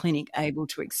in the clinic, able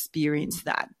to experience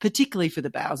that, particularly for the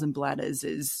bowels and bladders,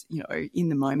 as, in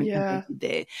the moment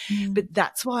there. But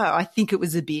that's why I think it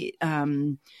was a bit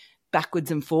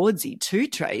backwards and forwardsy too,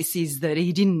 Trace, is that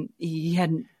he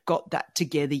hadn't got that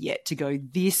together yet to go,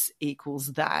 this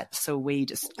equals that. So we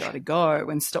just got to go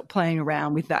and stop playing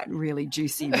around with that really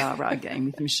juicy rah-rah game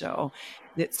with Michelle.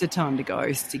 It's the time to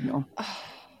go signal.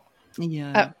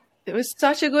 Yeah. It was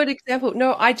such a good example.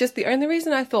 No, the only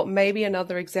reason I thought maybe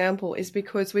another example is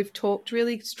because we've talked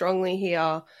really strongly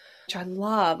here, which I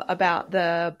love, about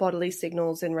the bodily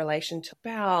signals in relation to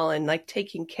bowel and like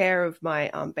taking care of my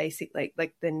basic,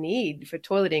 like the need for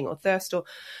toileting or thirst,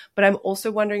 but I'm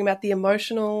also wondering about the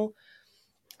emotional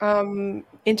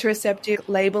interoceptive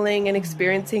labeling and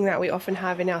experiencing that we often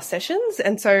have in our sessions.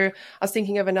 And so I was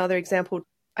thinking of another example,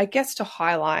 I guess, to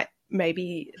highlight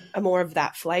maybe more of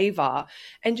that flavor,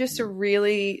 and just a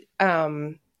really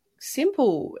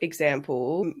simple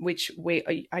example, which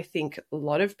I think a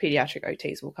lot of pediatric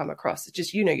OTs will come across. It's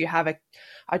just, you have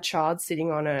a child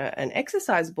sitting on an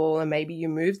exercise ball, and maybe you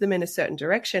move them in a certain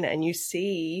direction and you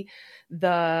see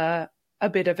a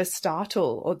bit of a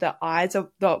startle, or the eyes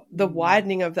of the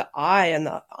widening of the eye, and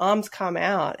the arms come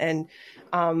out. And,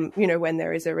 when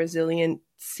there is a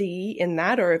resiliency in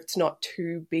that, or if it's not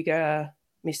too big a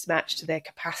mismatch to their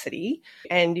capacity.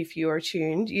 And if you're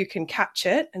attuned, you can catch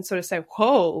it and sort of say,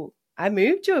 whoa, I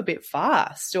moved you a bit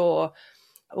fast, or,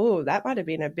 oh, that might have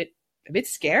been a bit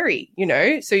scary, you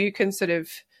know? So you can sort of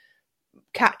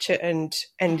catch it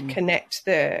and connect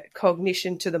the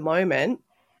cognition to the moment.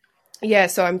 Yeah.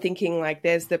 So I'm thinking like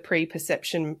there's the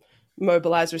pre-perception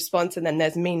mobilized response, and then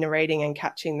there's me narrating and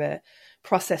catching the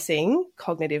processing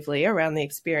cognitively around the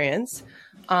experience.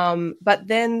 But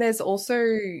then there's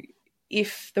also,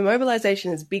 if the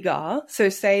mobilization is bigger, so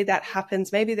say that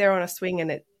happens, maybe they're on a swing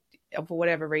and it, for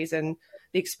whatever reason,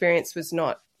 the experience was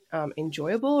not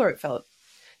enjoyable, or it felt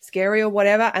scary or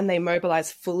whatever, and they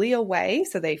mobilize fully away,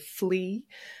 so they flee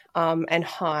and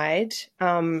hide,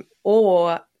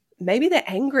 or maybe they're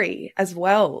angry as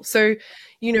well. So,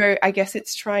 you know, I guess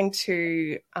it's trying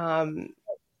to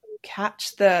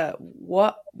catch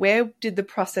where did the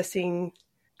processing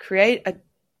create a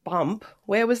bump?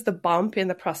 Where was the bump in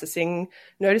the processing?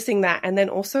 Noticing that, and then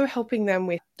also helping them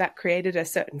with that created a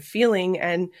certain feeling.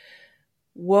 And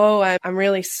whoa, I'm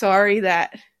really sorry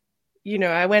that, you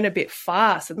know, I went a bit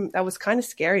fast. That was kind of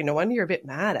scary. No wonder you're a bit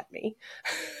mad at me.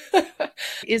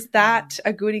 Is that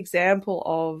a good example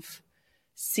of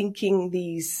syncing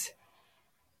these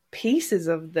pieces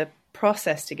of the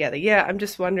process together? Yeah, I'm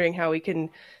just wondering how we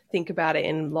can think about it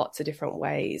in lots of different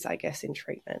ways, I guess, in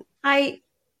treatment. I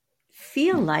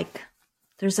feel like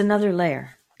there's another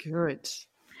layer. Good.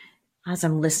 As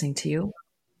I'm listening to you,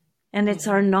 and it's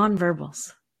our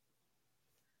nonverbals.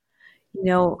 You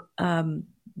know,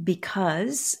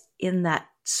 because in that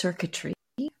circuitry,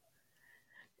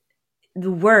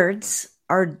 the words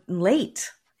are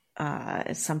late,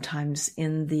 sometimes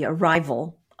in the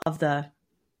arrival of the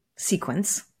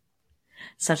sequence,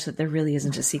 such that there really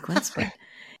isn't a sequence, but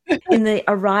in the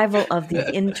arrival of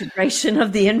the integration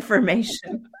of the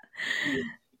information.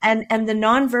 And the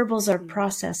nonverbals are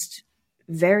processed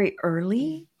very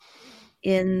early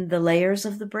in the layers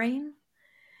of the brain.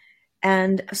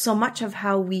 And so much of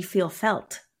how we feel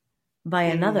felt by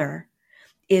another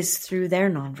is through their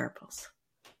nonverbals,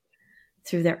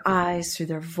 through their eyes, through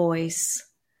their voice,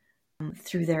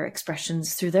 through their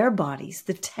expressions, through their bodies,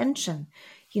 the tension.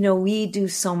 You know, we do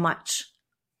so much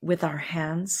with our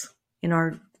hands in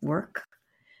our work,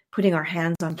 putting our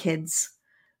hands on kids,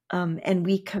 and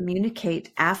we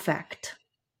communicate affect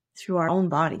through our own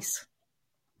bodies,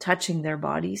 touching their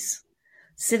bodies,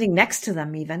 sitting next to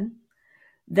them even,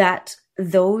 that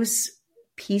those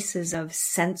pieces of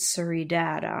sensory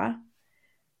data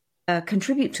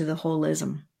contribute to the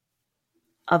holism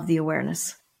of the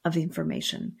awareness of the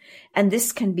information. And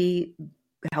this can be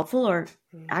helpful or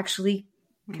actually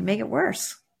can make it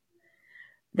worse.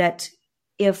 That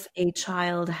if a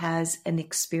child has an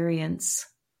experience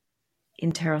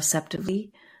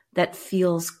interoceptively that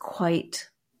feels quite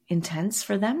intense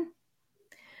for them,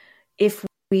 if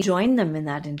we join them in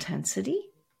that intensity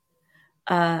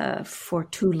for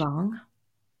too long,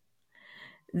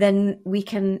 then we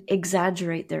can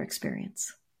exaggerate their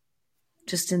experience.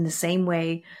 Just in the same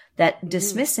way that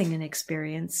dismissing an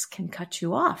experience can cut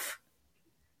you off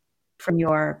from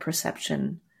your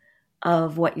perception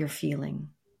of what you're feeling.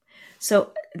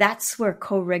 So that's where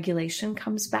co-regulation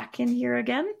comes back in here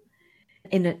again.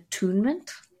 In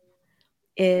attunement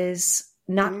is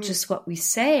not just what we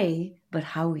say, but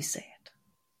how we say it.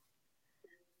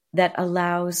 That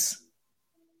allows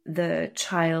the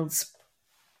child's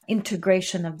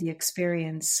integration of the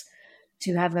experience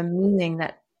to have a meaning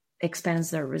that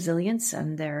expands their resilience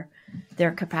and their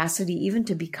capacity even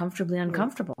to be comfortably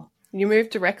uncomfortable. You moved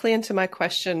directly into my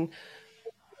question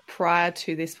prior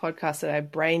to this podcast that I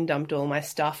brain dumped all my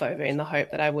stuff over in the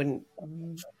hope that I wouldn't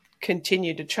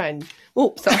continue to try and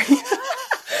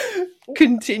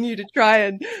continue to try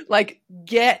and like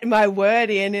get my word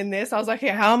in this. I was like,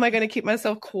 okay, how am I going to keep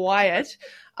myself quiet?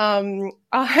 One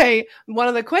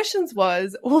of the questions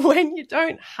was, when you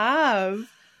don't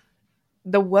have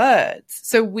the words.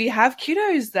 So we have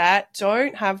kiddos that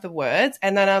don't have the words.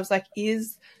 And then I was like,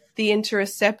 is the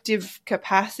interoceptive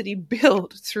capacity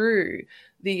built through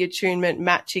the attunement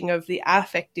matching of the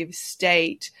affective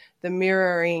state, the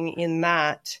mirroring in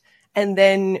that, and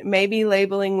then maybe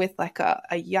labeling with like a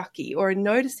yucky or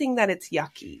noticing that it's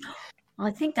yucky? Well,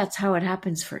 I think that's how it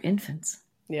happens for infants.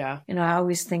 Yeah. You know, I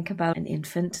always think about an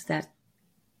infant that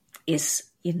is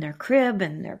in their crib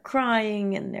and they're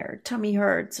crying and their tummy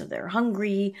hurts or they're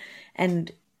hungry.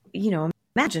 And, you know,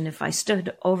 imagine if I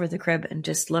stood over the crib and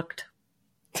just looked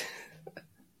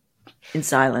in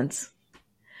silence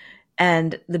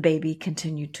and the baby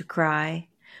continued to cry,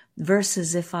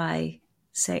 versus if I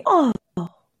say, oh,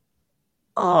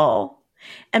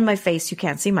 and my face, you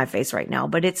can't see my face right now,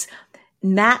 but it's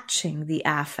matching the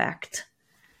affect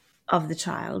of the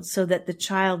child so that the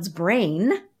child's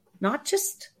brain, not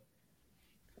just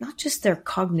not just their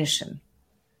cognition,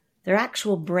 their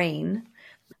actual brain,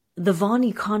 the von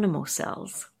Economo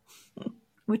cells,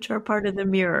 which are part of the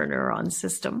mirror neuron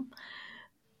system,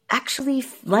 actually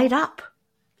light up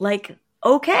like,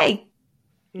 okay,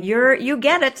 you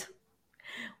get it.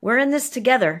 We're in this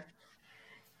together.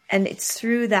 And it's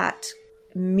through that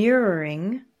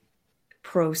mirroring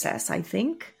process, I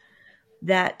think,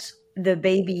 that the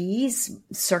baby's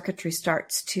circuitry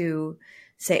starts to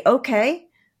say, okay,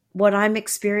 what I'm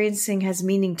experiencing has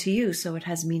meaning to you, so it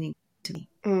has meaning to me.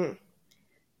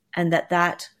 And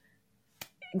that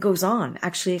goes on.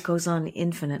 Actually, it goes on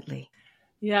infinitely.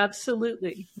 Yeah,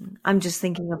 absolutely. I'm just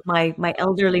thinking of my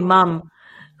elderly mom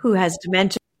who has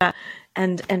dementia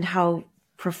and how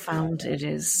profound it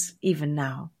is even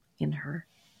now in her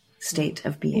state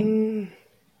of being.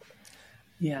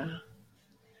 Yeah.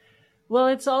 Well,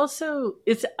 it's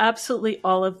absolutely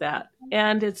all of that.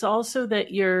 And it's also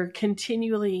that you're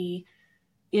continually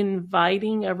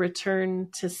inviting a return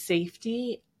to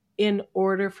safety in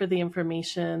order for the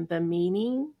information, the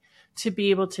meaning, to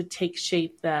be able to take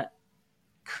shape that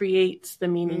creates the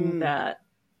meaning that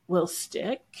will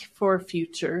stick for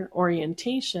future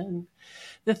orientation.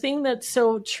 The thing that's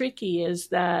so tricky is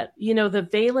that, the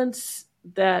valence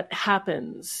that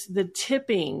happens, the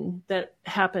tipping that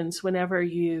happens whenever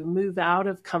you move out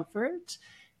of comfort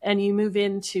and you move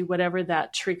into whatever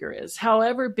that trigger is,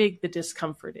 however big the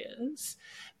discomfort is.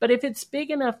 But if it's big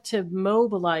enough to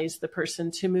mobilize the person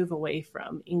to move away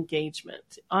from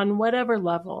engagement on whatever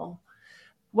level,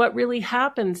 what really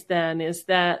happens then is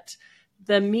that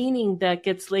the meaning that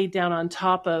gets laid down on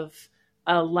top of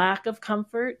a lack of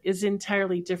comfort is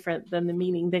entirely different than the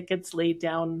meaning that gets laid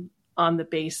down on the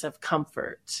base of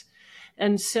comfort.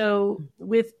 And so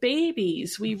with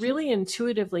babies, we really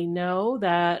intuitively know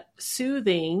that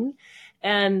soothing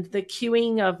and the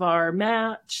cueing of our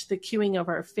match, the cueing of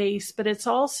our face, but it's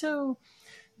also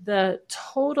the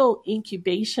total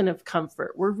incubation of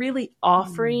comfort. We're really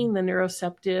offering the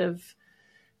neuroceptive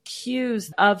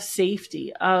cues of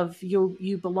safety, of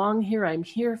you belong here, I'm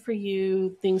here for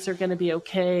you, things are going to be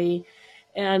okay.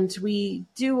 And we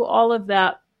do all of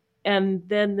that, and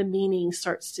then the meaning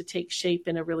starts to take shape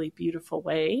in a really beautiful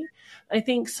way. I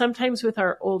think sometimes with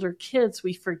our older kids,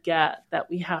 we forget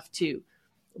that we have to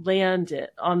land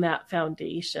it on that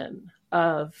foundation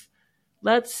of,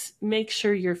 let's make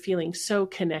sure you're feeling so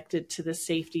connected to the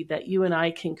safety that you and I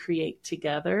can create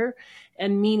together,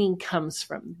 and meaning comes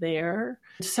from there.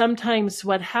 Sometimes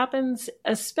what happens,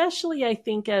 especially I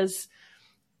think as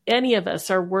any of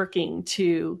us are working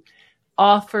to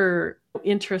offer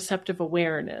interoceptive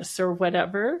awareness or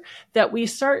whatever, that we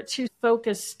start to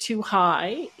focus too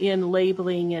high in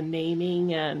labeling and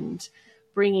naming and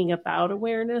bringing about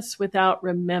awareness without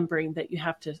remembering that you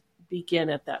have to begin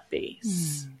at that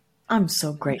base. I'm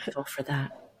so grateful for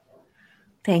that.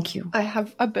 Thank you. I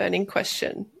have a burning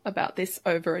question about this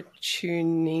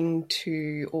over-attuning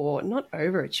to, or not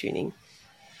over-attuning,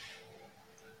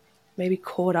 maybe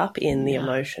caught up in the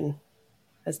emotion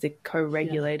as the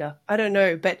co-regulator. I don't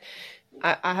know, but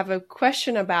I have a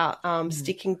question about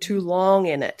sticking too long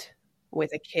in it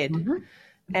with a kid.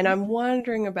 And I'm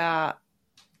wondering about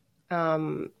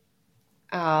our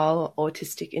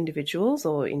autistic individuals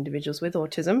or individuals with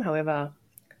autism, however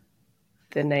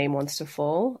the name wants to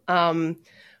fall.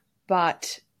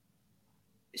 But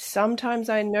sometimes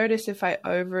I notice if I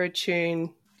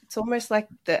over-attune, it's almost like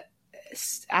the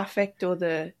affect or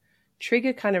the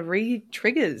trigger kind of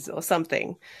re-triggers or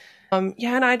something.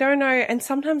 And I don't know. And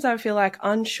sometimes I feel like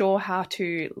unsure how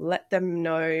to let them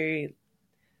know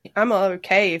I'm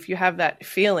okay if you have that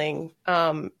feeling.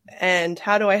 And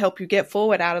how do I help you get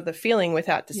forward out of the feeling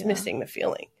without dismissing the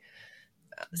feeling?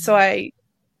 So I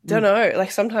don't know.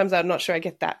 Like sometimes I'm not sure I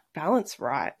get that balance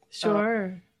right.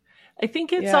 Sure. I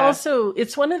think it's also,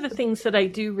 it's one of the things that I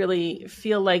do really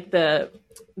feel like the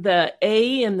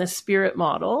A in the spirit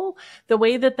model, the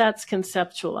way that that's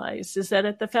conceptualized is that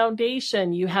at the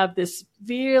foundation, you have this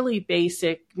really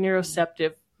basic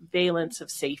neuroceptive valence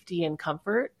of safety and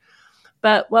comfort.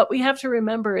 But what we have to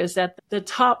remember is that the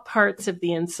top parts of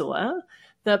the insula,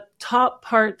 the top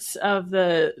parts of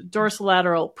the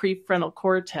dorsolateral prefrontal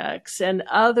cortex and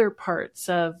other parts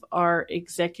of our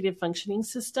executive functioning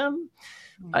system,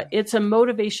 it's a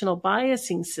motivational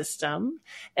biasing system,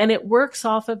 and it works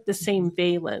off of the same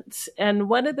valence. And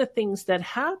one of the things that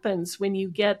happens when you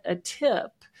get a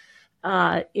tip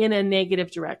in a negative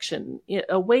direction,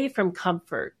 away from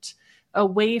comfort,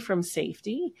 away from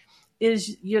safety,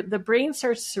 is the brain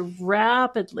starts to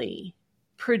rapidly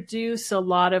produce a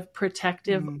lot of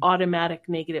protective automatic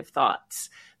negative thoughts.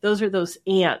 Those are those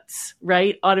ants,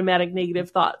 right? Automatic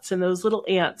negative thoughts, and those little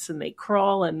ants, and they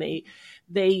crawl and they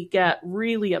they get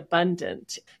really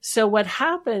abundant. So what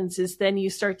happens is then you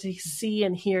start to see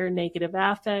and hear negative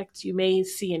affect. You may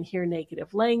see and hear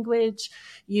negative language.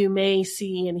 You may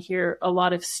see and hear a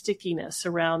lot of stickiness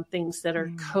around things that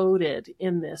are coded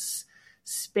in this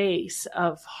space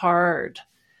of hard.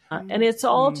 And it's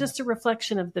all just a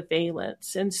reflection of the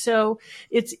valence. And so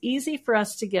it's easy for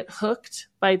us to get hooked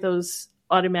by those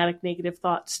automatic negative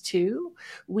thoughts too.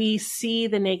 We see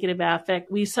the negative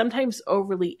affect. We sometimes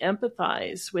overly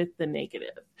empathize with the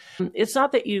negative. It's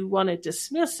not that you want to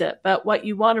dismiss it, but what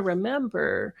you want to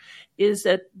remember is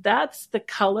that that's the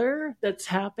color that's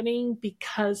happening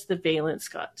because the valence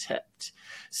got tipped.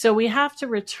 So we have to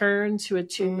return to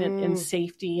attunement and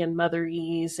safety and mother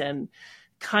ease and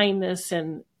kindness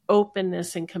and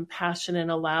openness and compassion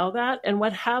and allow that. And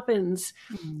what happens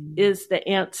is the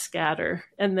ants scatter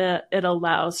and it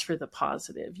allows for the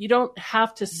positive. You don't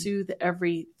have to soothe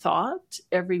every thought,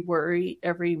 every worry,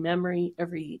 every memory,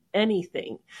 every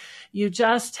anything. You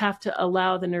just have to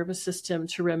allow the nervous system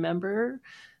to remember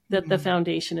that the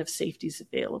foundation of safety is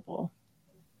available.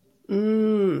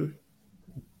 I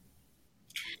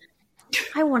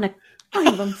want to,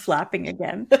 I'm flapping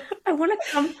again. I want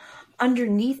to come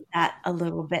underneath that a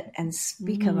little bit and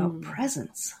speak about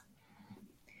presence.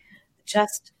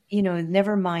 Just,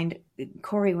 never mind,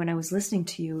 Corey, when I was listening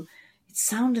to you, it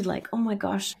sounded like, oh my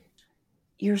gosh,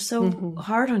 you're so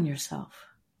hard on yourself.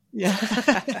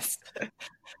 Yes.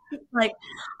 Like,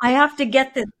 I have to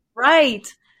get this right.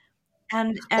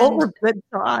 And all of the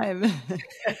time.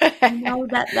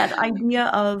 that idea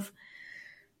of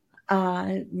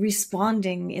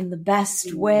responding in the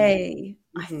best way,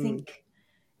 I think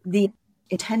the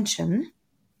intention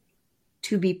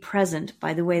to be present,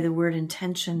 by the way, the word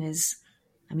intention is,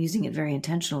 I'm using it very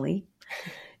intentionally,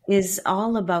 is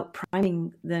all about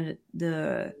priming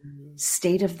the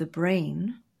state of the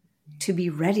brain to be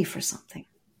ready for something.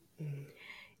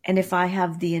 And if I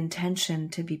have the intention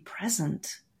to be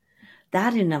present,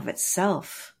 that in of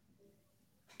itself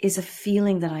is a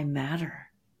feeling that I matter.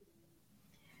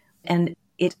 And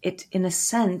it in a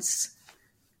sense,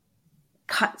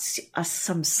 cuts us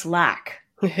some slack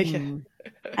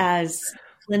as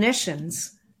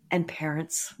clinicians and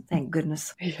parents, thank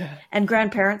goodness, and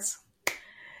grandparents,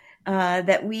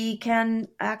 that we can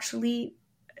actually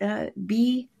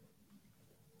be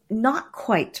not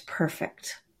quite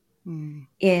perfect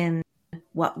in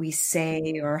what we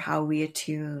say or how we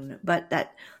attune, but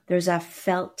that there's a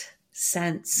felt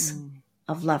sense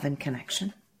of love and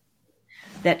connection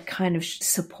that kind of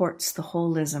supports the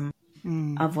holism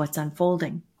of what's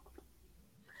unfolding.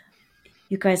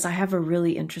 You guys, I have a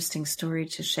really interesting story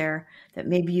to share that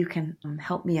maybe you can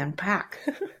help me unpack.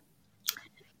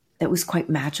 That was quite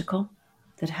magical,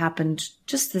 that happened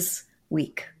just this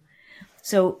week.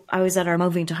 So I was at our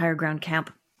Moving to Higher Ground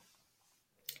camp,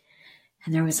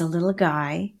 and there was a little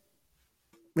guy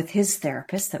with his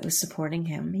therapist that was supporting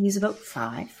him. He's about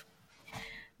 5,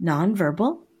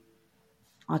 nonverbal,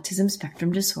 autism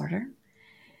spectrum disorder,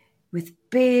 with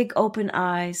big open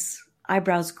eyes,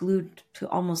 eyebrows glued to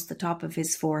almost the top of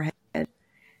his forehead,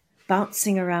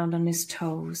 bouncing around on his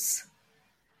toes,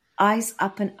 eyes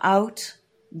up and out,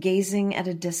 gazing at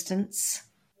a distance,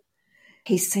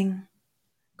 pacing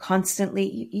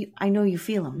constantly. I know you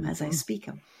feel him as I speak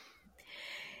him.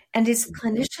 And his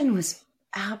clinician was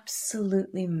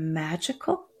absolutely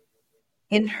magical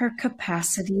in her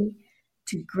capacity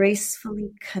to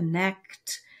gracefully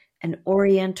connect and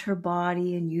orient her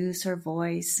body and use her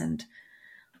voice and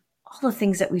all the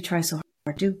things that we try so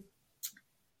hard to do.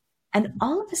 And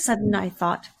all of a sudden I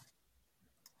thought,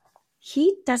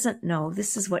 he doesn't know.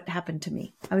 This is what happened to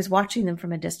me. I was watching them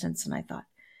from a distance and I thought,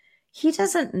 he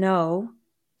doesn't know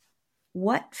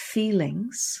what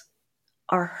feelings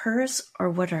are hers or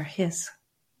what are his.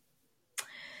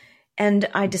 And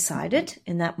I decided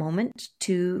in that moment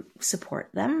to support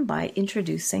them by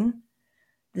introducing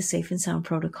the Safe and Sound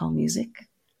Protocol music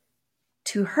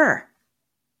to her.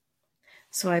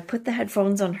 So I put the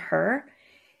headphones on her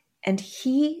and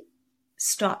he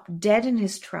stopped dead in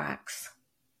his tracks.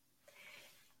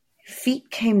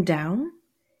 Feet came down.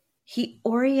 He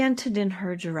oriented in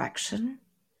her direction.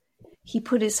 He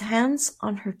put his hands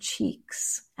on her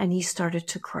cheeks and he started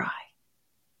to cry.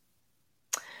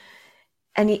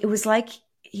 And it was like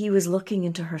he was looking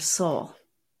into her soul.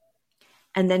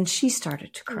 And then she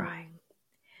started to cry.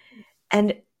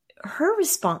 And her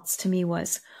response to me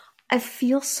was, I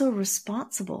feel so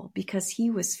responsible because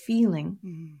he was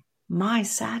feeling my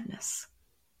sadness.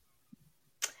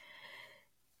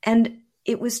 And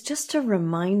it was just a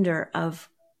reminder of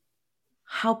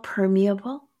how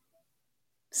permeable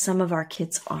some of our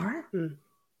kids are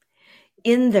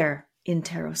in their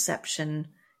interoception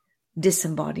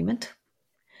disembodiment,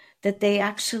 that they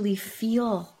actually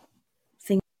feel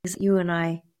things that you and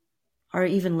I are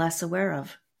even less aware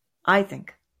of, I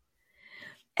think.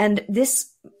 And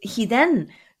he then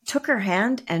took her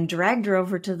hand and dragged her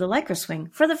over to the Lycra swing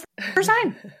for the first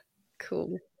time.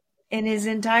 Cool. In his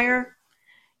entire,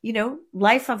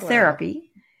 life of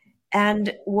therapy. And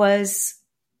it was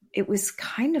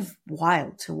kind of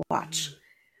wild to watch.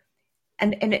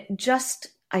 And it just,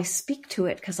 I speak to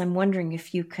it because I'm wondering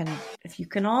if you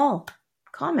can all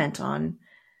comment on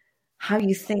how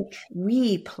you think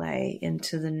we play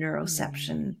into the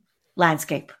neuroception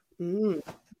landscape and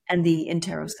the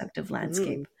interoceptive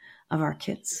landscape of our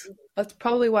kids. That's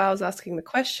probably why I was asking the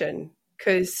question,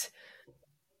 because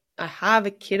I have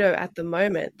a kiddo at the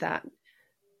moment that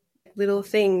little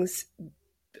things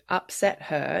upset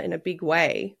her in a big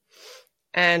way.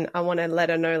 And I want to let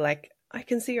her know, like, I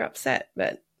can see you're upset,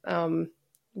 but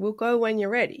we'll go when you're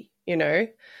ready,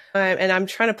 and I'm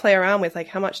trying to play around with, like,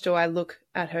 how much do I look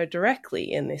at her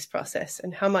directly in this process,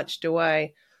 and how much do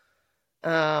I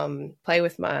play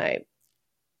with my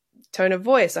tone of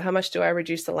voice, or how much do I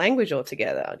reduce the language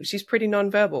altogether? She's pretty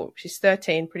nonverbal. She's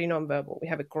 13, pretty nonverbal. We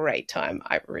have a great time.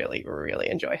 I really, really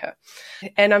enjoy her.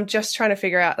 And I'm just trying to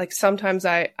figure out, like, sometimes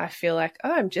I feel like,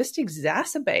 oh, I'm just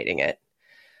exacerbating it.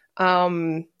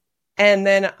 And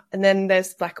then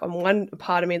there's, like, on one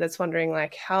part of me that's wondering,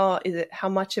 like, how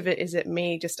much of it is it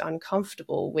me just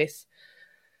uncomfortable with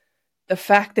the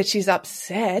fact that she's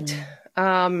upset?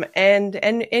 And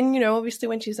obviously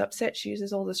when she's upset, she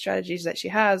uses all the strategies that she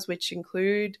has, which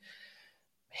include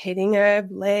hitting her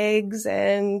legs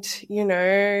and,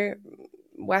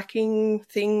 whacking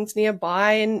things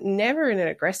nearby, and never in an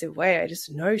aggressive way. I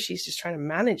just know she's just trying to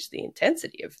manage the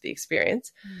intensity of the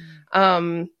experience.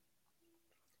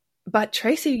 But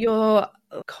Tracy, your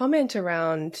comment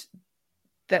around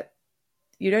that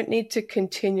you don't need to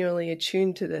continually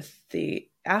attune to the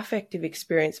affective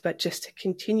experience, but just to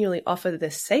continually offer the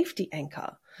safety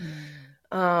anchor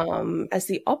as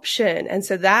the option. And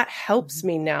so that helps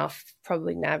me now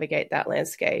probably navigate that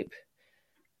landscape.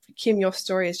 Kim, your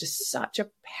story is just such a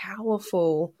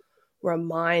powerful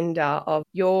reminder of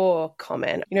your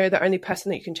comment. The only person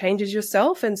that you can change is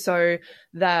yourself. And so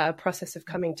the process of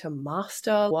coming to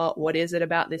master what is it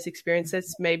about this experience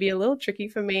that's maybe a little tricky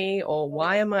for me, or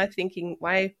why am I thinking,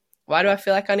 why do I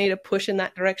feel like I need to push in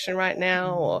that direction right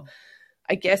now? Or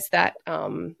I guess that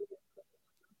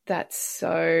that's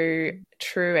so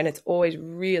true. And it's always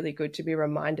really good to be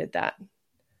reminded that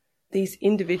these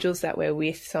individuals that we're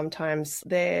with, sometimes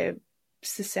they're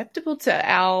susceptible to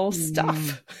our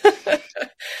stuff.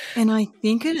 And I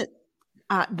think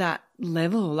at that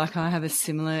level, like, I have a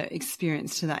similar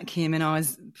experience to that, Kim, and I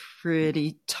was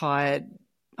pretty tired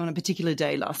on a particular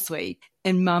day last week,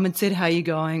 and Mum had said, "How are you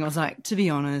going?" I was like, to be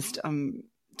honest, I'm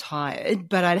tired,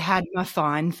 but I'd had my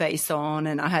fine face on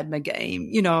and I had my game,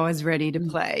 I was ready to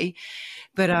play.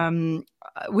 But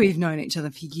we've known each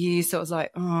other for years, so I was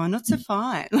like, oh, not so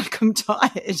fine, like, I'm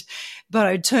tired. But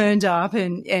I turned up,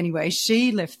 and anyway,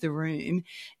 she left the room,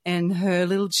 and her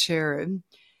little cherub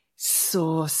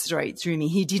saw straight through me.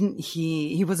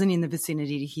 He wasn't in the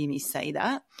vicinity to hear me say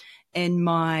that. And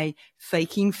my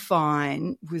faking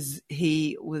fine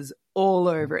he was all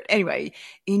over it. Anyway,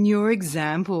 in your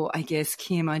example, I guess,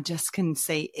 Kim, I just can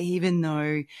see, even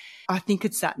though I think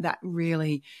it's that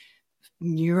really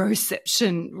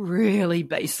neuroception, really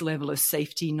base level of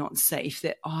safety, not safe,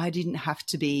 that I didn't have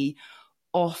to be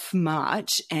off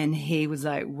much. And he was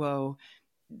like, whoa,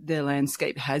 the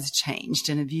landscape has changed,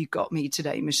 and have you got me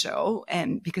today, Michelle?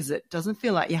 And because it doesn't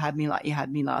feel like you had me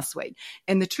last week.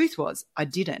 And the truth was, I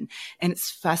didn't. And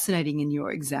it's fascinating in your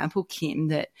example, Kim,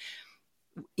 that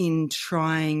in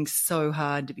trying so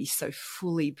hard to be so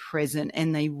fully present,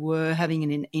 and they were having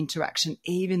an interaction,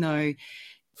 even though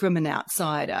from an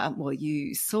outsider, well,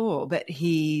 you saw, but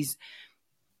he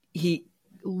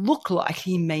looked like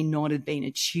he may not have been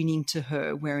attuning to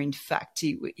her, where in fact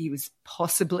he was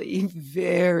possibly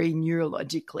very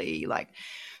neurologically, like,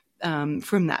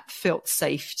 from that felt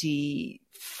safety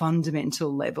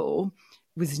fundamental level,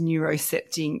 was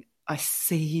neurocepting. I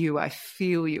see you, I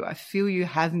feel you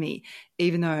have me,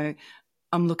 even though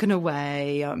I'm looking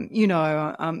away,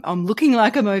 I'm looking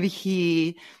like I'm over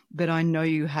here, but I know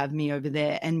you have me over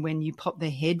there. And when you pop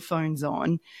the headphones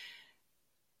on,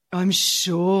 I'm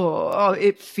sure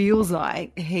it feels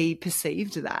like he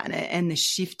perceived that, and the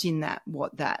shift in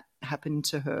what that happened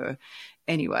to her.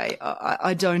 Anyway,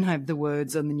 I don't have the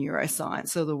words on the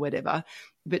neuroscience or the whatever,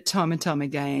 but time and time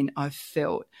again, I've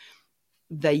felt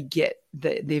they get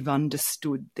that they've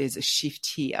understood there's a shift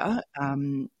here.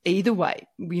 Either way,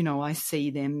 I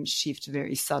see them shift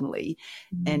very subtly,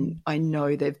 and I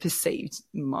know they've perceived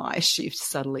my shift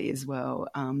subtly as well.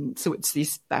 So it's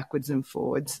this backwards and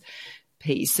forwards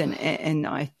piece, and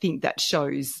I think that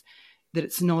shows that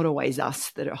it's not always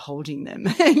us that are holding them.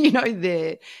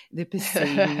 They're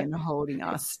perceiving and holding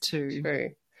us too. True.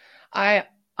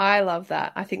 I love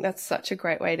that. I think that's such a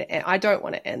great way to end. I don't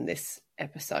want to end this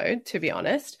episode, to be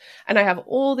honest. And I have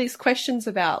all these questions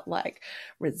about like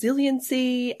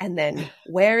resiliency, and then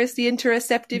where is the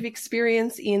interoceptive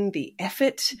experience in the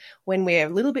effort when we're a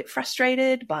little bit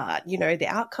frustrated, but the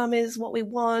outcome is what we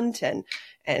want, and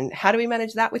how do we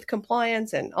manage that with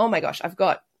compliance? And oh my gosh, I've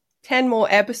got 10 more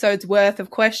episodes worth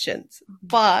of questions,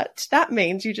 but that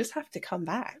means you just have to come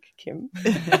back, Kim.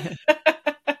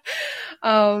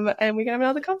 And we can have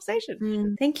another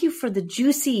conversation. Thank you for the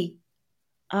juicy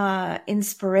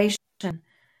inspiration.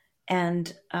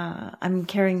 And I'm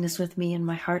carrying this with me in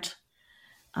my heart.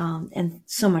 And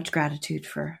so much gratitude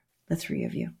for the three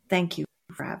of you. Thank you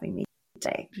for having me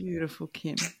today. Beautiful,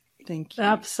 Kim. Thank you.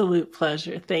 Absolute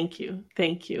pleasure. Thank you.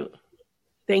 Thank you.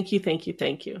 Thank you. Thank you.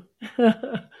 Thank you.